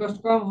ভেরিয়েবল কস্ট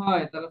কম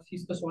হয় তারা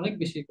ফিক্সড কস্ট অনেক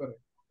বেশি করে।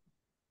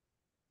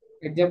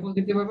 এক্সাম্পল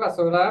দিতে পারবা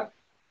সোরা?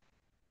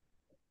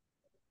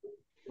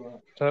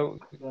 তা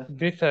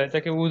জি স্যার,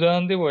 এটাকে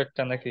উদাহরণ দিব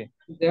একটা নাকি?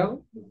 দাও।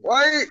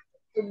 ওই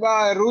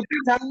রুটি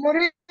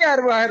ঝালমুড়ি আর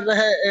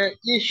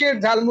ইসের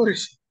ঝালমুড়ি।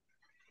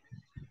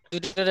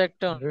 দুইটার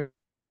একটা জি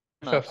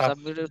না, স্যার,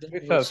 সাবমিটের জি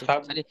স্যার, বলছি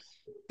খালি।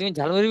 তুমি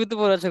ঝালমুড়ির ভিতরে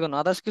পড়ে আছো কেন?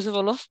 আদার্স কিছু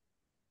বলো।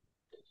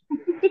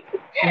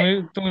 তুমি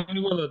তুমি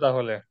বলো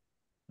তাহলে,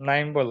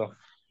 নাইম বলো।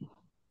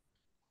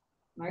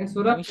 আগে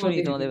সোরা আমি পড়ো শুনি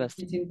দেখি তোমাদের তুমি কাছ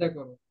কি থেকে। চিন্তা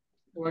করো।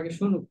 ও আগে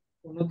শুনুক।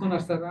 ও নতুন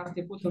আসছে, আর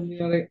আজকে প্রথম দিন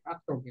আরে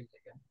আটকাও গেলে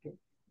কেন?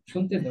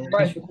 শুনতে দাও,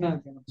 ওকে শুক না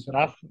কেন না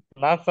সাথে।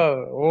 না স্যার,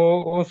 ও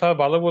ও স্যার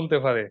ভালো বলতে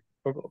পারে।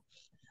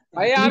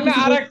 ভাইয়া তুমি আমি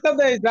কিছু আরেকটা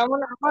দেই, যেমন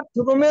আমার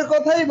ছোট মেয়ের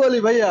কথাই বলি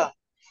ভাইয়া।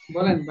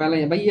 বলেন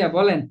ভাইয়া, ভাইয়া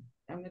বলেন।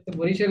 আপনি তো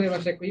বরিশালের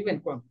ভাষায় কইবেন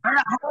কোন?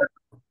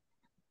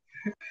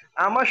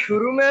 আমার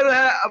শোরুমের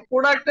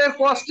প্রোডাক্টের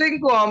কস্টিং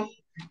কম,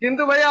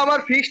 কিন্তু ভাইয়া আমার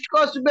ফিক্সড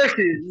কস্ট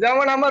বেশি।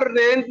 যেমন আমার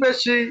রেন্ট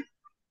বেশি,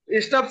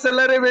 স্টাফ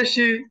স্যালারি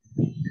বেশি,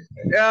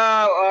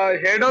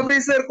 হেড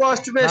অফিসের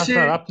কস্ট না বেশি।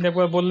 স্যার, আপনি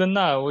একবার বললেন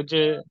না ওই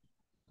যে,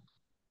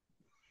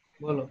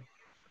 বলো।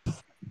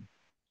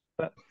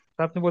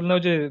 আপনি বললেন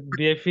ওই যে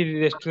বিএফি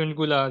রেস্টুরেন্ট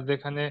গুলা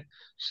যেখানে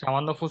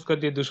সামান্য ফুচকা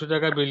দিয়ে 200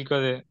 টাকা বিল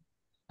করে,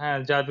 হ্যাঁ,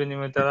 যার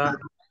বিনিময়ে তারা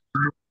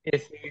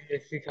এসি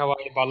এসি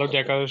খাওয়ায়, ভালো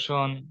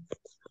ডেকোরেশন,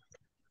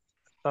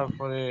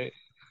 তারপরে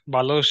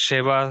ভালো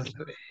সেবা,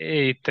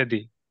 এই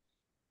ইত্যাদি।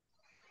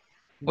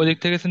 ওদিক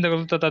থেকে চিন্তা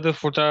করলে তো তাদের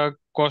ফোটা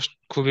কস্ট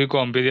খুবই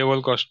কম, ভেরিয়েবল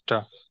কস্টটা,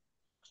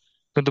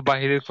 কিন্তু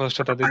বাহিরের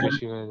খরচটা তাদের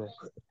বেশি হয়ে যায়।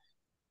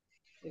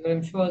 এবার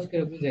আমি সহজ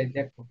করে বুঝাই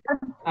দেখো।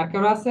 আর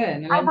কেউ আছে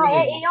নাহলে আর আমি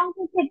ভাইয়া বুঝাই দিই। এই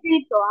অঙ্কের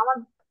ক্ষেত্রেই তো আমার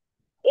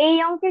এই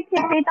অঙ্কের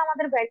ক্ষেত্রেই তো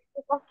আমাদের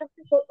ভ্যারিয়েবল কস্ট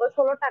হচ্ছে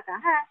 16 টাকা।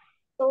 হ্যাঁ,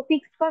 তো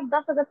ফিক্সড কস্ট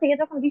 10,000 থেকে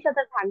যখন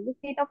 20,000 ভাগ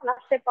দিচ্ছি তখন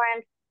আসছে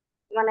পয়েন্ট,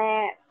 মানে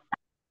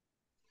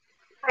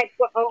পয়েন্ট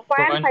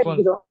পয়েন্ট ফাইভ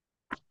জিরো।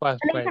 পাঁচ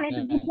তাহলে ফাইভ এখানে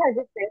একটু হ্যাঁ। বুঝা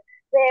যাচ্ছে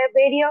যে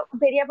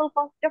ভেরিয়েবল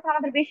কস্ট যখন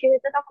আমাদের বেশি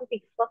হয়েছে তখন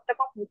ফিক্সড কস্টটা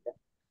কম হয়েছে।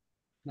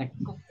 না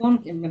কোন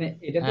মানে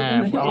এটা তো হ্যাঁ,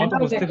 তুমি আমরা তো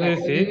অঙ্ক বুঝতে দেখলা,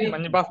 কিন্তু পেরেছি, যদি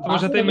মানে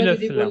বাস্তবের সাথে বাস্তবে যদি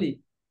মিলাচ্ছিলাম। বলি,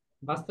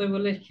 বাস্তবে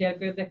বলে খেয়াল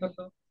করে দেখো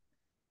তো।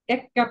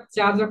 এক কাপ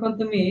চা যখন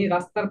তুমি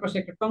রাস্তার পাশে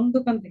একটা টং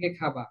দোকান থেকে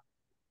খাবা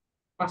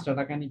 5টা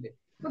টাকা নিবে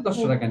বা 10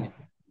 টাকা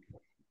নিবে।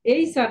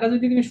 এই চাটা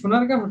যদি তুমি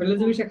সোনারগাঁ হোটেলে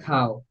যদি সে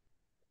খাও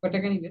কয়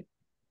টাকা নিবে?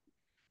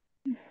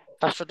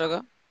 500 টাকা।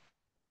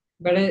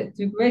 বেড়ে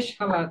তুই বেশ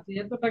শালা, তুই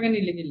এত টাকা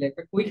নিলে কিনলে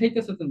কই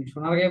খাইতেছো? তুমি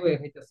সোনারগাঁয়ে বয়ে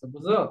খাইতেছো,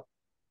 বুঝো?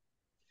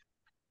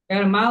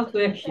 কারণ মাল তো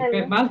একই, তাহলে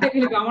মাল থেকে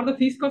নিবে, আমার তো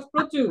ফিক্স কস্ট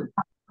প্রচুর।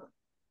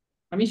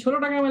 আমি 16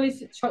 টাকা মাল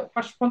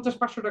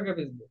 50-500 টাকা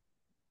বেচবো।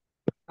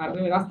 আর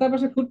তুমি রাস্তার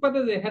পাশে ফুটপাতে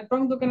যে হ্যাঁ টং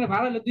দোকানে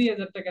ভাড়া হলো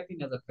 2,000 টাকা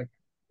 3,000 টাকা,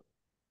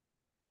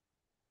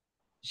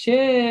 সে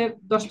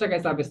 10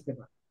 টাকায় চা বেচতে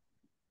পারে।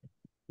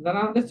 যারা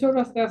আমাদের ছোট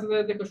রাস্তায় আছে,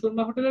 দেখো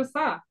সুরমা হোটেলের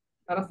চা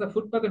আর রাস্তা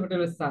ফুটপাতে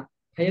হোটেলের চা,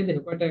 খাইয়ে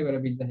দেখো কয় টাকা করে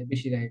বিল দেয়,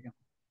 বেশি দেয় কেন?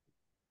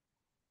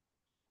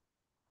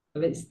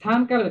 তাহলে স্থান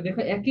কালে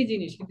দেখো একই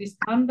জিনিস, কিন্তু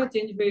স্থানটা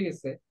চেঞ্জ হয়ে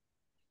গেছে,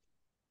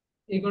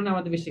 এই কারণে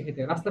আমাদের বেশি খেতে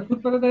হয়। রাস্তা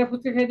ফুটপাতে দাঁড়িয়ে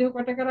ফুচকা খাই দেখো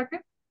কয় টাকা রাখে,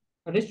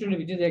 আর রেস্টুরেন্টের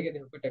ভিতরে জায়গায়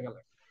দেখো কয় টাকা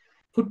লাগে।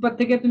 ফুটপাত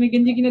থেকে তুমি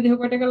গেঞ্জি কিনে দেখো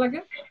কয় টাকা লাগে,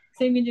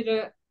 সেই গেঞ্জিটা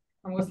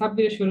আমাকে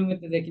সাব্বিরের শোরুমে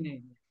দেখি নাই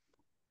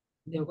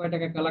দেখো কয়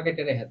টাকা কালা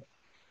কেটে রেখে দেয়।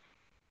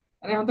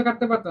 আরে এখন তো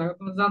কাটতে পারতো না,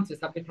 এখন তো জানছে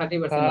আপনি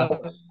 30% লাভ তা-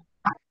 করে,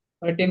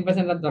 পরে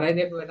 10% লাভ ধরাই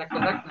দেবো, রাখলে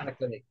রাখ, না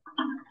রাখলে দেখ।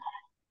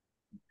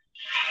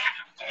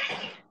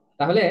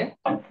 তাহলে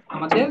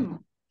আমাদের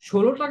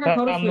 16 টাকা তা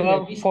খরচ হয়ে আমরা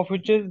যায় 20।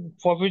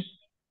 প্রফিট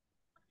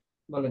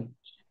বলেন।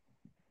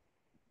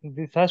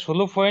 স্যার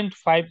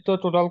 16.5 তো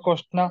টোটাল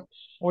কস্ট না,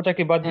 ওটা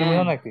কি বাদ দিব হ্যাঁ,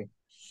 না নাকি?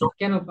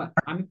 কেন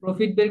আমি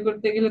প্রফিট বের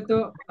করতে গেলে তো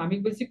আমি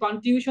বলছি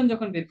কন্ট্রিবিউশন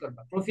যখন বের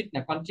করবা, প্রফিট না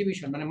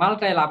কন্ট্রিবিউশন, মানে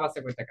মালটায় লাভ আছে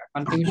কয় টাকা,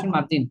 কন্ট্রিবিউশন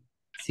মার্জিন,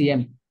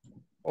 সিএম,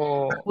 ও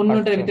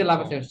পণ্যটার আচ্ছা ভিতরে লাভ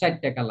আচ্ছা। আছে 60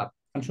 টাকা লাভ,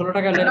 কারণ 16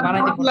 টাকা হলে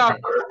বানাইতে লাভ।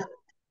 খরচ।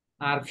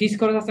 আর ফিস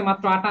খরচ আছে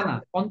মাত্র 8 আনা,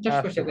 50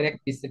 পয়সা আচ্ছা করে এক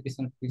পিসের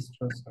পিছনে ফিস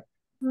খরচ হয়।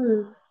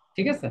 হুম।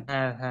 ঠিক আছে।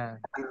 হ্যাঁ হ্যাঁ।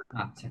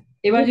 আচ্ছা,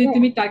 এবার জি যদি ভাইয়া।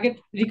 তুমি টার্গেট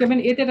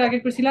রিকমেন্ড এতে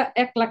টার্গেট করেছিলা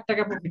 1 লাখ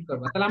টাকা প্রফিট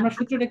করবা, তাহলে আমরা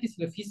সূত্রটা কি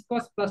ছিল, ফিস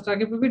কস্ট প্লাস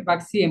টার্গেট প্রফিট ভাগ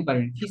সিএম পার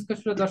ইউনিট। ফিস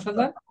কস্ট হলো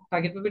 10,000,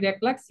 টার্গেট প্রফিট 1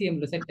 লাখ, সিএম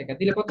হলো 60 টাকা,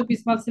 দিলে কত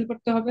পিস মাল সেল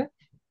করতে হবে?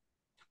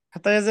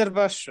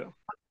 27,500।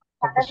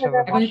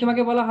 27,000। এখন যদি 27,500।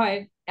 তোমাকে বলা হয়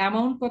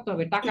অ্যামাউন্ট কত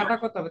হবে, টাকাটা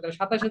কত হবে, তাহলে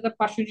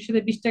 27,500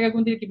 সাথে 20 টাকা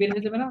গুণ দিলে কি বের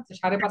হয়ে যাবে না,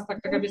 5.5 লাখ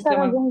টাকা 20 বেচলে টাকা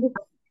আমার গুণ দিতে।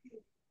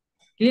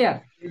 ক্লিয়ার।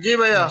 জি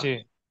ভাইয়া। জি।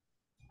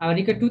 আর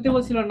রিকা টু তে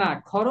বলছিল না,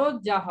 খরচ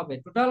যা হবে,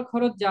 টোটাল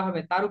খরচ যা হবে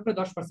তার উপরে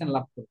 10%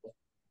 লাভ করবো,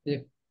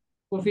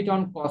 প্রফিট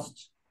অন কস্ট।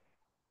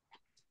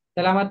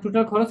 তাহলে আমার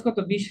টোটাল খরচ কত,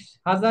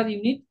 20,000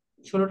 ইউনিট,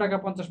 16 টাকা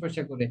 50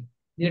 পয়সা করে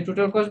দিলে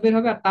টোটাল কস্ট বের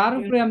হবে, আর তার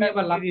উপরে আমি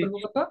আবার লাভ 3,30,000। করবো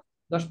কত,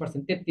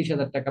 10%,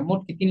 33,000 টাকা, মোট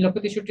কি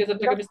 3,63,000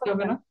 টাকা বেচতে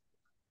হবে 10%। না?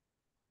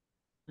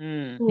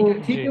 হুম। রিকা হুম।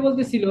 জি। থ্রিতে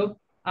বলতেছিল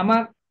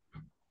আমার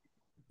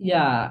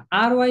ইয়া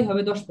আর ওয়াই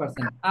হবে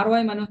 10%, আর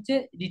ওয়াই মানে হচ্ছে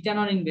রিটার্ন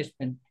অন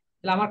ইনভেস্টমেন্ট।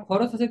 তাহলে আমার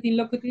খরচ আছে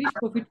 3,30,000,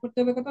 প্রফিট করতে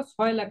হবে কত,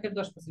 6 লাখের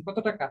 10%, কত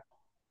টাকা,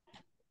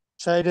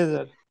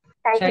 60,000।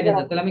 60,000।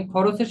 60,000। তাহলে আমি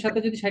খরচের সাথে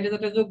যদি 60,000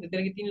 টাকা যোগ দিই,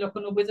 তাহলে কি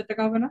 3,90,000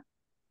 টাকা হবে না?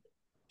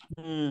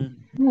 হুম।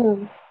 হুম।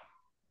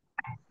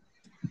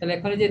 তাহলে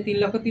এখানে যে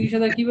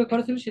 3,30,000 কিভাবে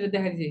খরচ হলো সেটা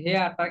দেখা যাচ্ছে, হে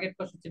আর টার্গেট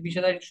কস্ট হচ্ছে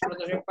 20,000,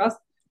 16.5,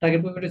 টার্গেট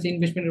প্রফিট হচ্ছে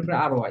ইনভেস্টমেন্টের উপরে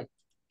আর ওয়াই,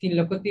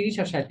 3,30,000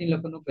 আর 60,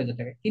 3,90,000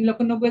 টাকা।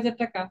 3,90,000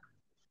 টাকা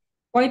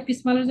কয় পিস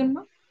মালের জন্য?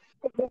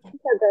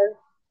 20,000।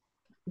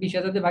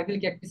 20,000 দিয়ে ভাগ দিলে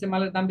কি এক পিসের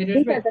মালের দাম বেরিয়ে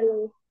আসবে? 20,000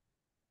 ইউনিট।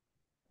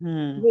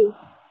 হুম। জি।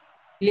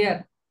 ক্লিয়ার।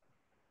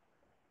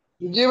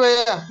 জি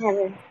ভাইয়া। হ্যাঁ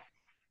ভাই।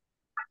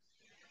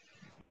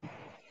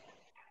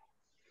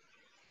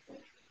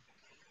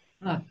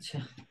 আচ্ছা,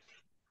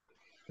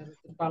 তাহলে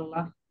তো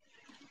পারলা।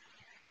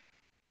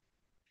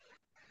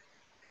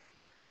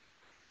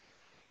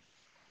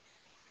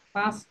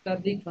 5টা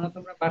দিক শোনো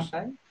তোমরা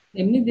বাসায়,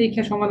 এমনি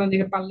দেখে সমাধান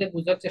দিকে পারলে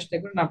বুঝার চেষ্টা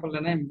করো, না পারলে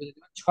না, আমি বুঝে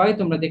দিলাম। 6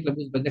 তোমরা দেখলে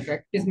বুঝবে, দেখো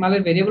এক পিস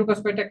মালের ভেরিয়েবল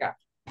কস্ট কয় টাকা।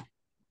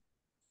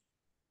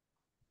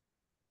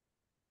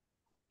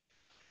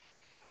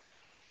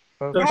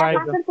 ভাইয়া ফাইভ।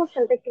 পাশের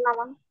কোশ্চেনটা একটু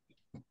নামান।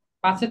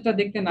 5এরটা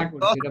দেখতে না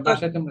করছি, এটা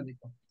বাসায় তোমরা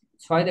দেখো।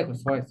 6 দেখো,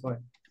 6 6।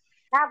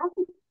 না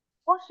বলছি,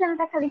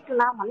 কোশ্চেনটা খালি একটু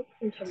নামান,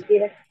 স্ক্রিনশট দিয়ে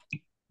রাখ।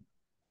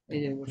 এই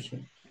যে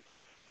অবশ্যই।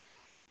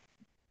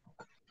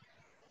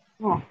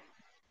 হ্যাঁ,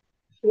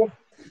 ঠিক আছে।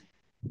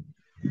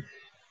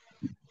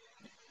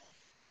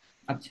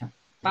 আচ্ছা,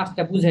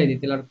 5টা বুঝাই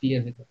দিতে আরো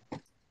ক্লিয়ার হয়ে যাবে।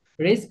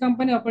 Race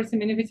company operates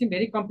manufacturing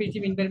very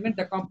competitive environment,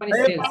 the company এই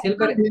সেল সেল পাঁচটা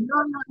করে, ভিন্ন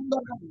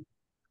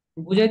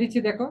বুঝাই দিচ্ছি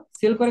দেখো,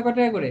 সেল করে কত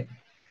টাকা করে,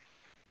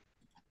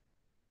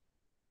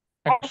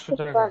 100 100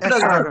 টাকা। টাকা। 100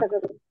 100 টাকা। টাকা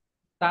করে।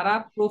 তারা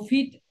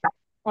প্রফিট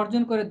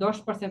অর্জন করে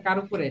 10%, কার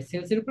উপরে,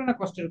 সেলসের উপরে না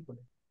কস্টের উপরে?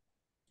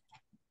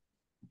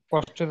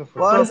 কষ্টের উপর।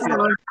 তোমাকে কষ্টের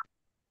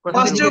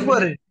ফার্স্টের জিজ্ঞেস উপর।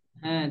 করছে, উপরে।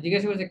 হ্যাঁ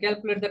জিজ্ঞাসা করছে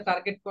calculate the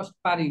target cost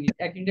per unit,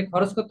 এক ইউনিটে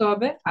খরচ কত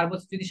হবে, আর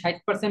বলছে যদি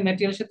 60%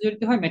 ম্যাটেরিয়ালের সাথে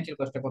জড়িত হয় ম্যাটেরিয়াল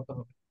কস্টটা কত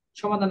হবে।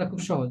 সমাধানটা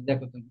খুব সহজ,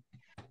 দেখো তুমি।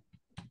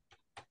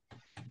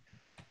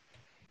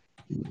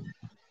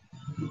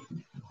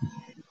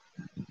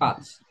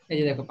 5, এই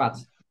যে দেখো 5,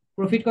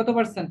 প্রফিট কত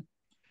পার্সেন্ট,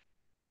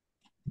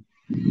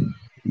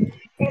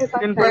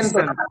 10%।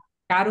 10%।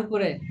 কার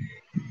উপরে,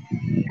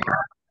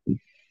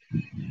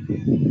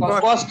 কস্ট।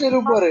 কষ্ট। কষ্টের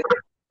উপরে।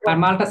 আর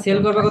মালটা সেল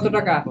করবে কত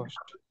টাকা।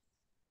 কষ্ট।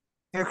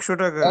 100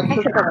 টাকা। 100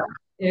 100 টাকা। টাকা।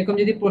 এরকম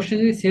যদি প্রশ্নে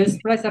যদি সেলস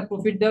প্রাইস আর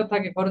প্রফিট দেওয়া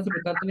থাকে খরচ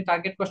উপরে, তাহলে তুমি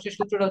টার্গেট কস্টের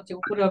সূত্রটা হচ্ছে,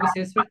 উপরে হবে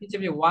সেলস প্রাইস, নিচে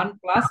হবে 1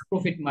 প্লাস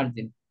প্রফিট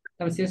মার্জিন।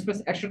 তাহলে সেলস প্রাইস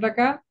 100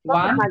 টাকা,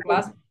 profit 1 margin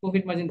plus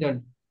profit margin দেওয়া,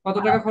 কত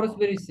টাকা খরচ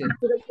বেরিয়েছে।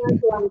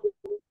 0.1।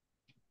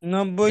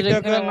 90 এটা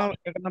টাকা,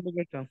 এখানে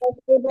 91 টাকা।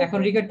 এখন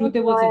রিগার টু তে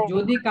বলছে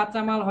যদি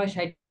কাঁচা মাল হয়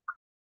 60এখন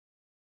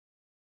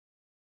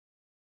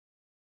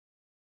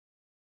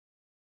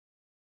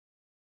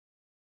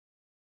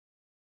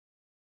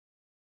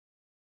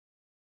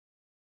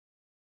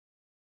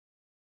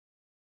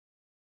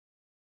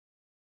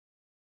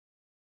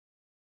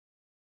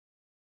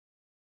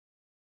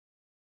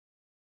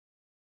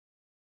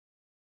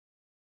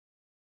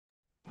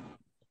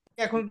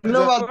তো join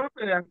ধন্যবাদ।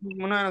 করবে, এখন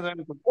মনে হয় না join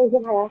করবে। এই যে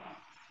ভাইয়া।